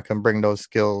 I can bring those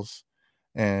skills.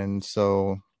 And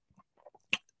so,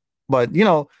 but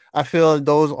I feel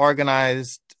those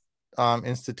organized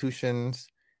institutions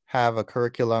have a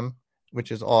curriculum,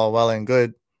 which is all well and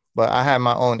good, but I had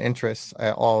my own interests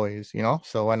always,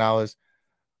 So when I was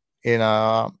in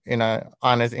a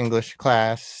honors English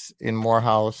class in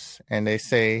Morehouse, and they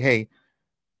say, "Hey,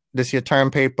 this is your term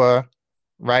paper.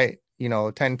 Write,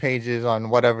 10 pages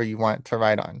on whatever you want to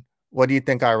write on." What do you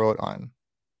think I wrote on?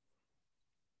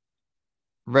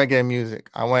 Reggae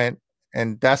music. I went,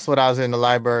 and that's what I was in the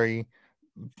library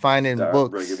finding That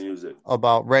reggae books music.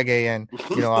 about reggae, and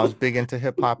I was big into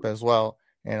hip hop as well.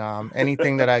 And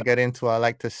anything that I get into, I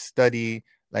like to study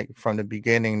like from the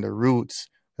beginning, the roots.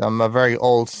 I'm a very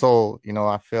old soul,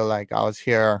 I feel like I was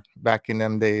here back in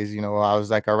them days. I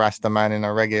was like a Rasta man in a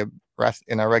reggae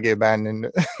band in the,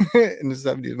 in the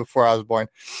 70s before I was born.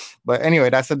 But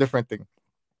anyway, that's a different thing.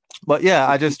 But yeah,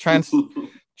 I just trans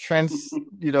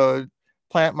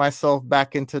plant myself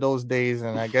back into those days,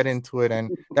 and I get into it,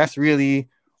 and that's really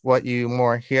what you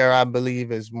more hear, I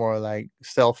believe, is more like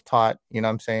self-taught, you know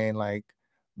what I'm saying? Like,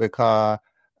 because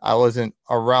I wasn't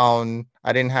around,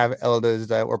 I didn't have elders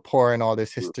that were pouring all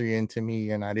this history into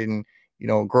me, and I didn't,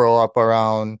 grow up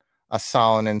around a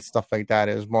sound and stuff like that.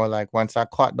 It was more like once I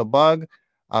caught the bug,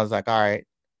 I was like, all right,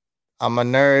 I'm a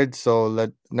nerd, so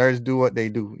let nerds do what they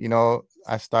do.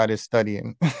 I started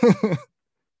studying.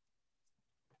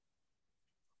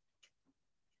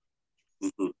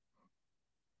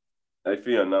 I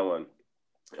feel on that one.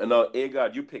 And now, hey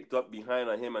God, you picked up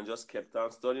behind on him and just kept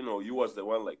on studying, or you was the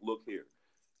one like, look here,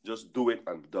 just do it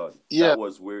and done. Yeah. That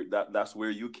was where that's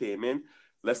where you came in.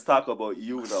 Let's talk about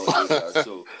you now, hey God.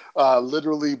 So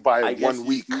Literally by I guess 1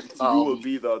 week. you will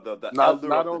be the Not elder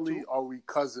not of the only two. are we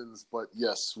cousins, but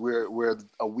yes, we're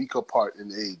a week apart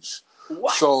in age.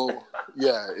 What? So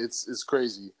yeah, it's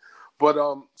crazy. But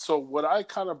so what I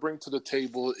kind of bring to the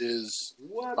table is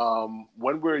What?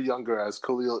 when we are younger, as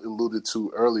Khalil alluded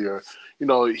to earlier,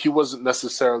 he wasn't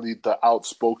necessarily the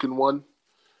outspoken one.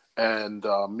 And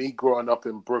me growing up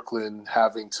in Brooklyn,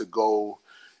 having to go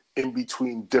in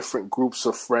between different groups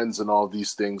of friends and all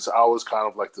these things, I was kind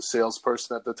of like the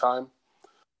salesperson at the time.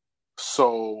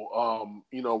 So,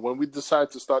 when we decided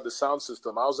to start the sound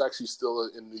system, I was actually still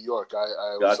in New York.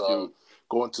 I was Got you.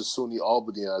 going to SUNY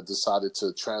Albany, and I decided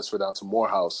to transfer down to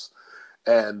Morehouse.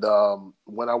 And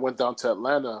when I went down to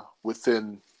Atlanta,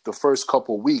 within the first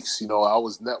couple of weeks, I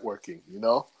was networking.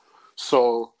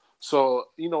 So,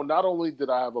 not only did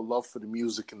I have a love for the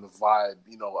music and the vibe,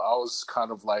 I was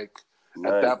kind of like, at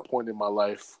Nice. that point in my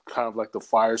life, kind of like the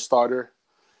fire starter.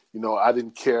 I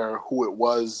didn't care who it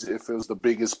was, if it was the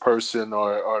biggest person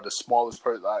or the smallest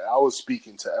person. I was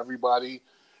speaking to everybody.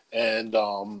 And,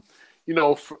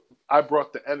 I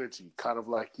brought the energy, kind of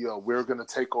like, we're going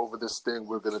to take over this thing.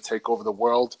 We're going to take over the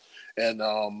world. And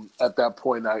at that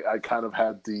point, I kind of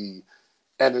had the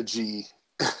energy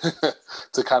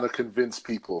to kind of convince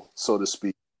people, so to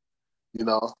speak, you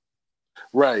know?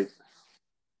 Right.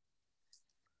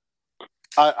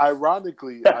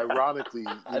 Ironically, I like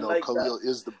that. Khalil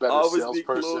is the better Obviously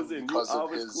salesperson closing. You because of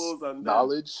always his close on them.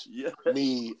 knowledge. Yeah.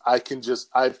 Me, I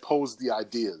pose the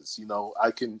ideas.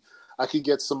 I can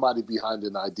get somebody behind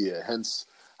an idea. Hence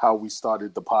how we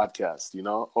started the podcast.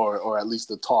 Or at least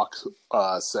the talk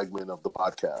segment of the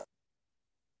podcast.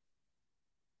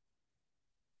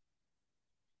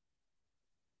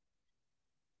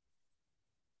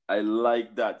 I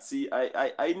like that. See,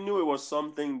 I knew it was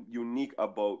something unique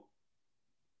about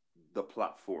the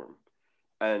platform.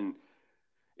 And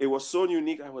it was so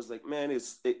unique. I was like, man,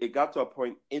 it got to a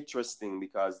point interesting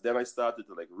because then I started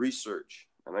to like research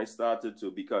and I started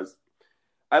to because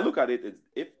I look at it,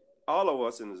 if all of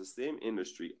us in the same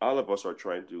industry, all of us are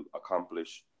trying to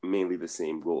accomplish mainly the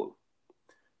same goal: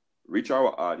 reach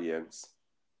our audience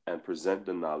and present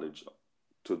the knowledge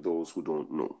to those who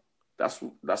don't know. That's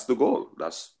the goal.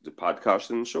 That's the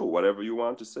podcasting show. Whatever you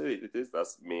want to say it is,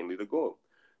 that's mainly the goal.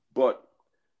 But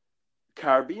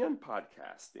Caribbean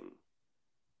podcasting,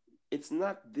 it's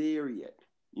not there yet.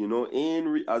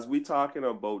 As we talking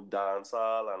about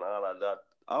dancehall and all of that,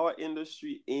 our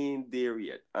industry ain't there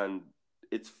yet. And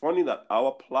it's funny that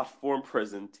our platform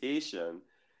presentation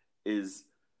is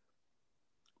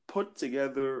put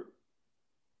together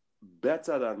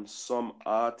better than some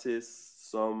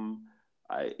artists, some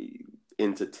I,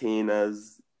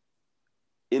 entertainers.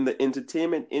 In the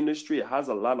entertainment industry, it has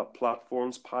a lot of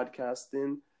platforms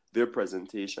podcasting. Their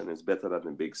presentation is better than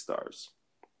the big stars.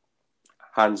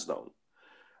 hands down.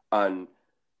 And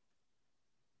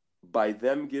by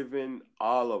them giving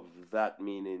all of that,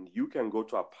 meaning you can go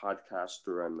to a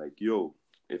podcaster and like, yo,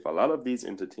 if a lot of these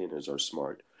entertainers are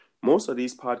smart, most of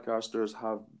these podcasters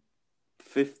have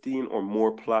 15 or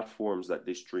more platforms that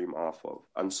they stream off of,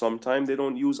 and sometimes they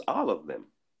don't use all of them.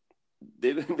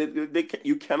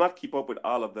 You cannot keep up with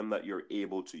all of them that you're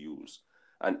able to use.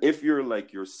 And if you're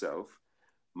like yourself,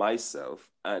 myself,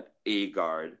 and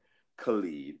Agard,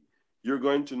 Khalid, you're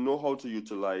going to know how to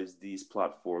utilize these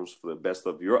platforms for the best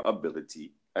of your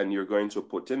ability, and you're going to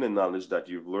put in the knowledge that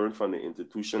you've learned from the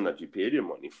institution that you paid your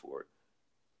money for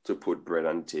to put bread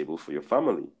on the table for your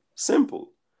family.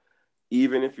 Simple.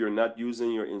 Even if you're not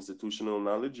using your institutional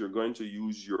knowledge, you're going to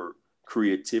use your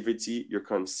creativity, your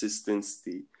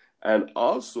consistency, and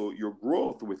also your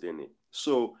growth within it.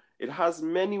 So it has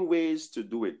many ways to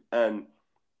do it. And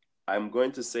I'm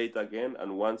going to say it again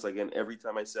and once again every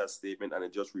time I say a statement, and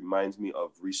it just reminds me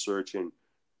of researching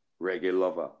Reggae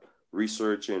Lover,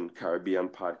 researching Caribbean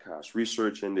podcast,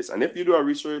 researching this. And if you do a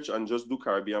research and just do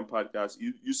Caribbean podcast,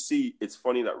 you see it's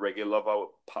funny that Reggae Lover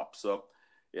pops up.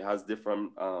 It has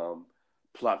different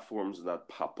platforms that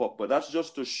pop up, but that's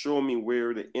just to show me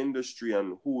where the industry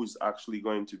and who's actually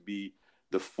going to be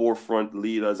the forefront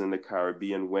leaders in the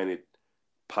Caribbean when it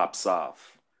pops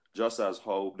off. Just as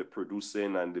how the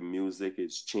producing and the music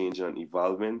is changing and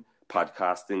evolving,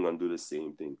 podcasting gonna do the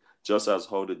same thing. Just as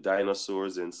how the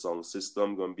dinosaurs and sound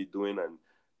system gonna be doing, and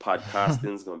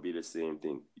podcasting is gonna be the same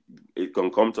thing. It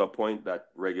can come to a point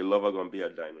that Reggae Lover gonna be a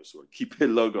dinosaur, Keep It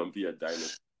Loud gonna be a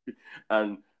dinosaur,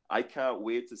 and I can't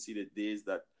wait to see the days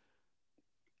that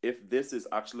if this is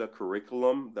actually a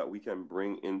curriculum that we can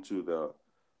bring into the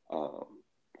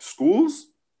schools,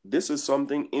 this is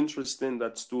something interesting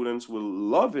that students will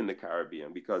love in the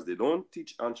Caribbean, because they don't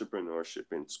teach entrepreneurship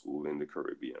in school in the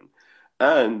Caribbean,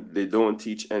 and they don't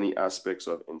teach any aspects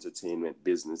of entertainment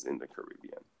business in the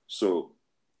Caribbean. So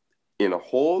in a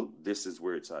whole, this is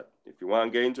where it's at. If you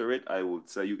want to get into it, I will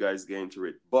tell you guys get into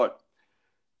it. But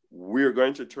we're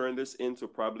going to turn this into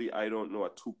probably, I don't know, a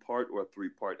 2-part or a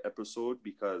 3-part episode,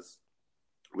 because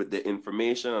with the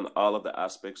information and all of the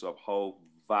aspects of how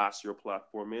vast your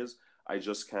platform is, I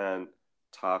just can't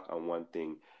talk on one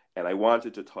thing. And I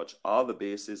wanted to touch all the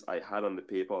bases I had on the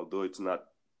paper, although it's not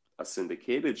a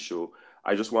syndicated show.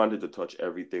 I just wanted to touch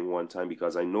everything one time,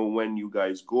 because I know when you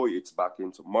guys go, it's back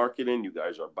into marketing. You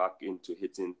guys are back into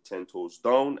hitting 10 toes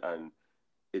down, and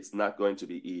it's not going to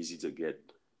be easy to get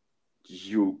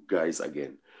you guys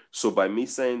again. So by me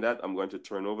saying that, I'm going to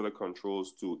turn over the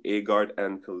controls to Agard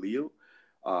and Khalil.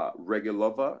 Reggae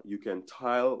Lover, you can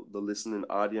tell the listening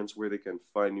audience where they can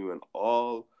find you on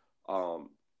all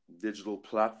digital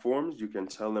platforms. You can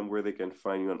tell them where they can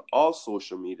find you on all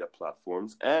social media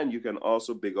platforms, and you can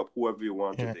also big up whoever you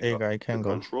want to big Agard, up. you can The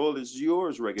go. control is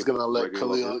yours, Reggae. He's gonna let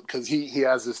Khalil, because he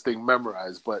has this thing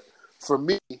memorized. But for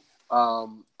me,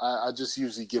 I just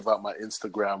usually give out my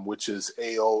Instagram, which is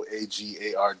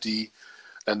AOAGARD,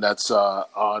 and that's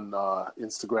on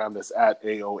Instagram. That's at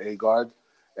AOAGard.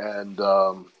 And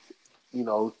I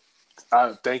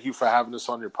thank you for having us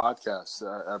on your podcast.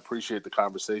 I appreciate the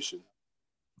conversation.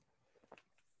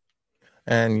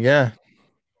 And yeah,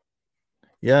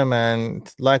 man.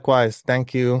 Likewise,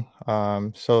 thank you.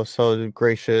 So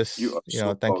gracious. You are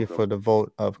so Thank you welcome. for the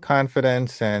vote of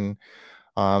confidence, and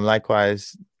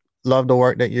likewise, love the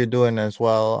work that you're doing as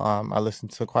well. I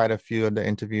listened to quite a few of the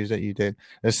interviews that you did.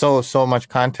 There's so much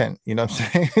content, you know what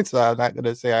I'm saying? So I'm not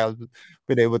gonna say I've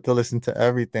been able to listen to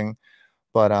everything,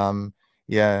 but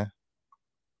yeah.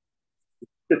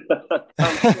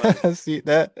 See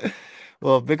that?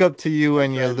 Well, big up to you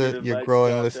and your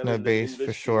growing listener base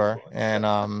for sure. And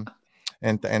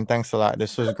and thanks a lot.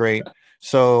 This was great.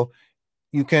 So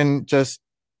you can just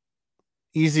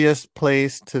easiest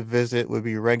place to visit would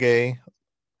be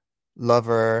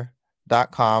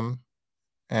reggaelover.com.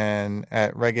 And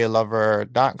at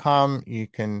reggaelover.com, you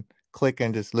can click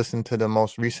and just listen to the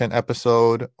most recent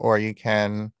episode, or you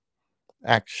can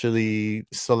actually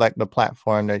select the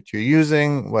platform that you're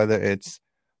using, whether it's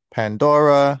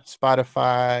Pandora,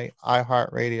 Spotify,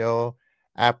 iHeartRadio,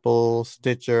 Apple,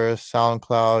 Stitcher,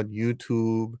 SoundCloud,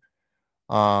 YouTube.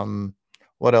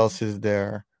 What else is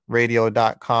there?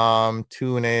 Radio.com,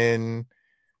 TuneIn.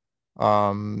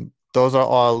 Those are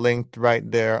all linked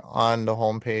right there on the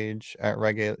homepage at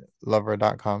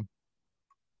reggaelover.com.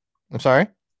 I'm sorry?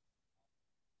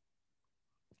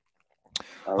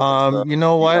 You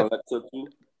know what?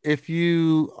 If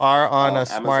you are on a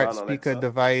smart speaker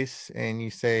device and you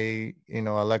say,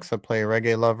 Alexa, play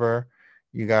Reggae Lover,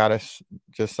 you got us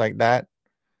just like that.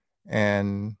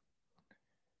 And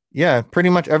yeah, pretty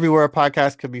much everywhere a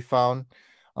podcast could be found.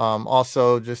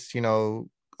 Also, just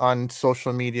on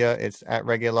social media, it's at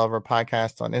Reggae Lover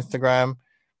Podcast on Instagram.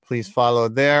 Please follow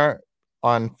there.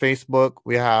 On Facebook,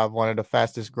 we have one of the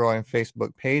fastest growing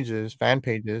Facebook pages, fan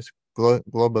pages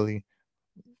globally.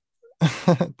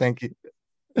 Thank you.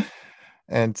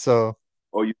 And so,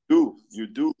 Oh, you do, you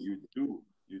do, you do,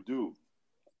 you do,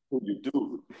 you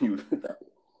do. You.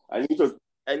 I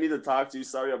need to talk to you.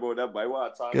 Sorry about that, but I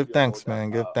want to talk to give you about thanks, that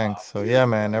man. Give thanks. So later yeah,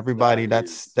 man. because Everybody,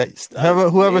 that's that is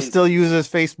whoever still amazing. uses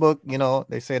Facebook.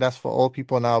 They say that's for old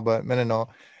people now, but no.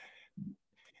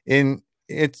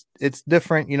 It's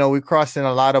different. We cross in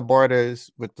a lot of borders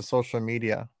with the social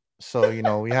media. So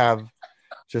we have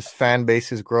just fan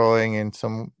bases growing in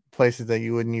some places that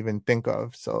you wouldn't even think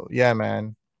of. So yeah,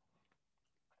 man.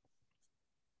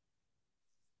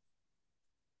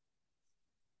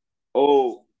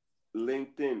 Oh,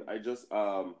 LinkedIn.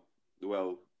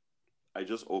 Well, I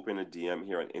just opened a DM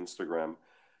here on Instagram,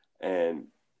 and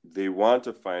they want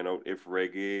to find out if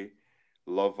Reggae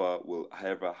Lover will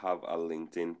ever have a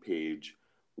LinkedIn page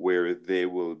where they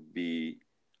will be,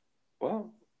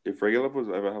 well, if Reggae Lover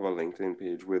will ever have a LinkedIn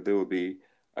page where they will be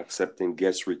accepting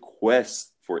guest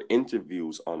requests for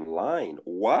interviews online.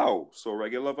 Wow. So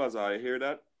Reggae Lovers, I hear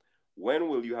that. When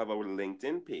will you have a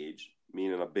LinkedIn page,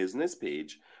 meaning a business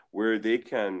page, where they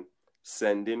can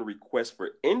send in requests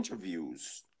for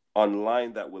interviews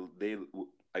online that will they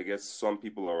I guess some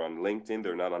people are on LinkedIn,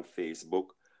 they're not on Facebook,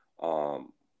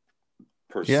 um,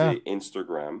 per Yeah. se,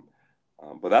 Instagram.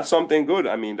 But that's something good.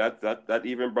 I mean, that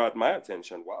even brought my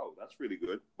attention. Wow, that's really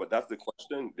good. But that's the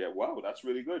question. Yeah, wow, that's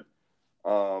really good.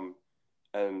 Um,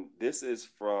 and this is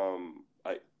from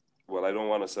I don't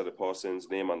want to say the person's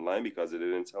name online because it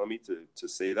didn't tell me to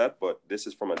say that, but this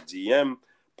is from a DM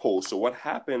post. So what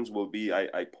happens will be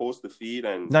I post the feed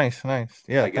and Nice.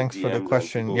 Yeah, I get thanks for the DMs and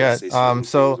question. people will Yeah. say certain things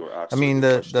So or ask I mean,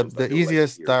 certain questions that the they would like to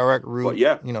easiest hear. direct But route,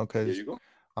 yeah, there because you go.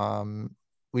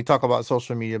 we talk about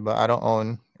social media, but I don't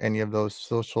own any of those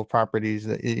social properties.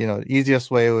 The easiest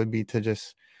way would be to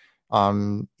just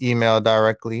email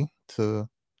directly to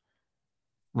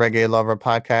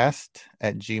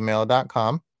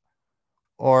reggaeloverpodcast@gmail.com,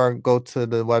 or go to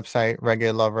the website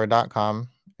reggaelover.com,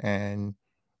 and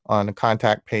on the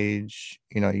contact page,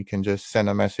 you can just send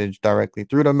a message directly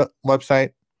through the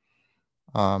website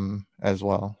as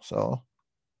well. So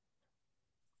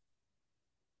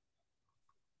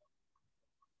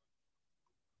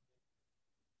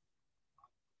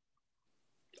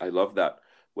I love that.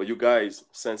 Well, you guys,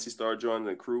 since you started joining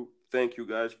the crew, thank you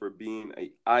guys for being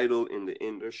a idol in the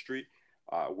industry.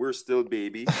 We're still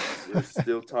babies. We're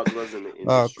still toddlers in the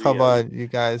oh, industry, come and on, you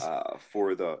guys.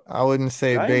 for the I wouldn't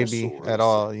say baby at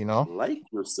dinosaurs all. like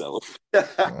yourself.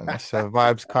 It's a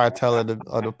vibes cartel of the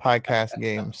podcast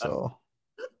game. So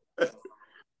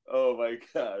Oh my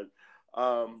god.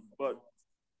 But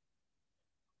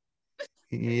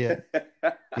yeah,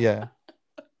 yeah.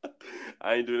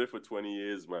 I ain't doing it for 20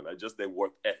 years, man. I just the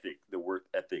work ethic.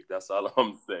 That's all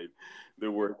I'm saying. The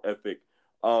work ethic.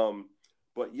 Um,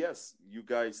 but yes, you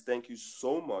guys, thank you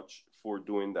so much for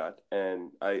doing that.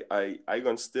 And I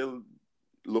gonna still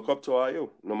look up to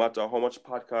IO. No matter how much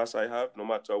podcasts I have, no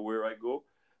matter where I go,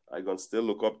 I gonna still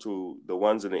look up to the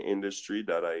ones in the industry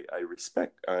that I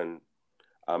respect. And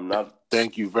I'm not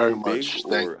Thank you very too big much.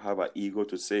 or have an ego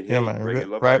to say, Yeah, hey, man. Reggae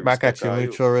Lover, I Right back respect at you. IO.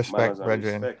 Mutual respect, Manners and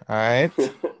brethren. respect. All right.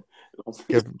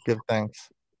 Give thanks.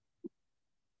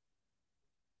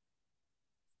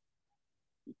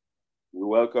 You're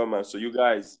welcome, man. So you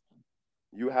guys,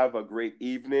 you have a great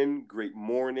evening, great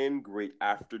morning, great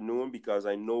afternoon, because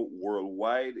I know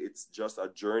worldwide it's just a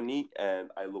journey. And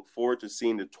I look forward to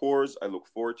seeing the tours. I look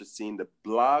forward to seeing the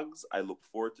blogs. I look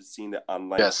forward to seeing the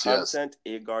online Yes. content.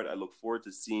 Agard, I look forward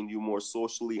to seeing you more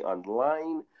socially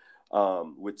online,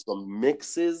 with some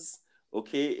mixes.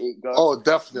 Okay, Agard. Oh,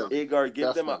 definitely. Agar,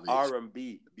 give them an Definitely.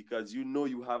 R&B because you know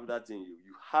you have that in you.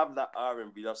 You have that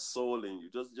R&B, that soul in you.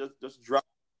 Just drop.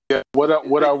 Yeah, what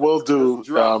I will Just do,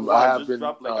 drop I one. have Just been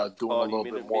drop like a doing a little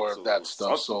bit 30-minute more mix of that or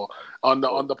stuff. something, So man. on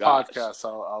Oh the gosh. podcast,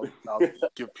 I'll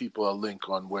give people a link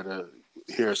on where to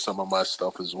hear some of my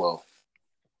stuff as well.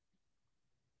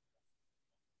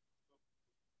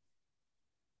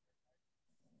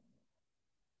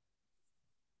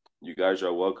 You guys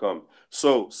are welcome.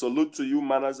 So salute to you,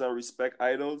 manners and respect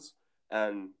idols,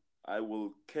 and I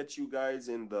will catch you guys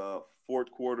in the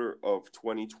fourth quarter of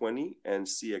 2020 and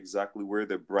see exactly where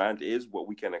the brand is, what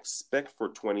we can expect for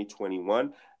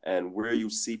 2021, and where you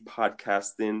see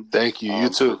podcasting. Thank you. You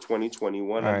too. For 2021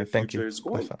 All and the right. Thank you. future is Peace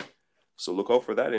going. out. So look out for that.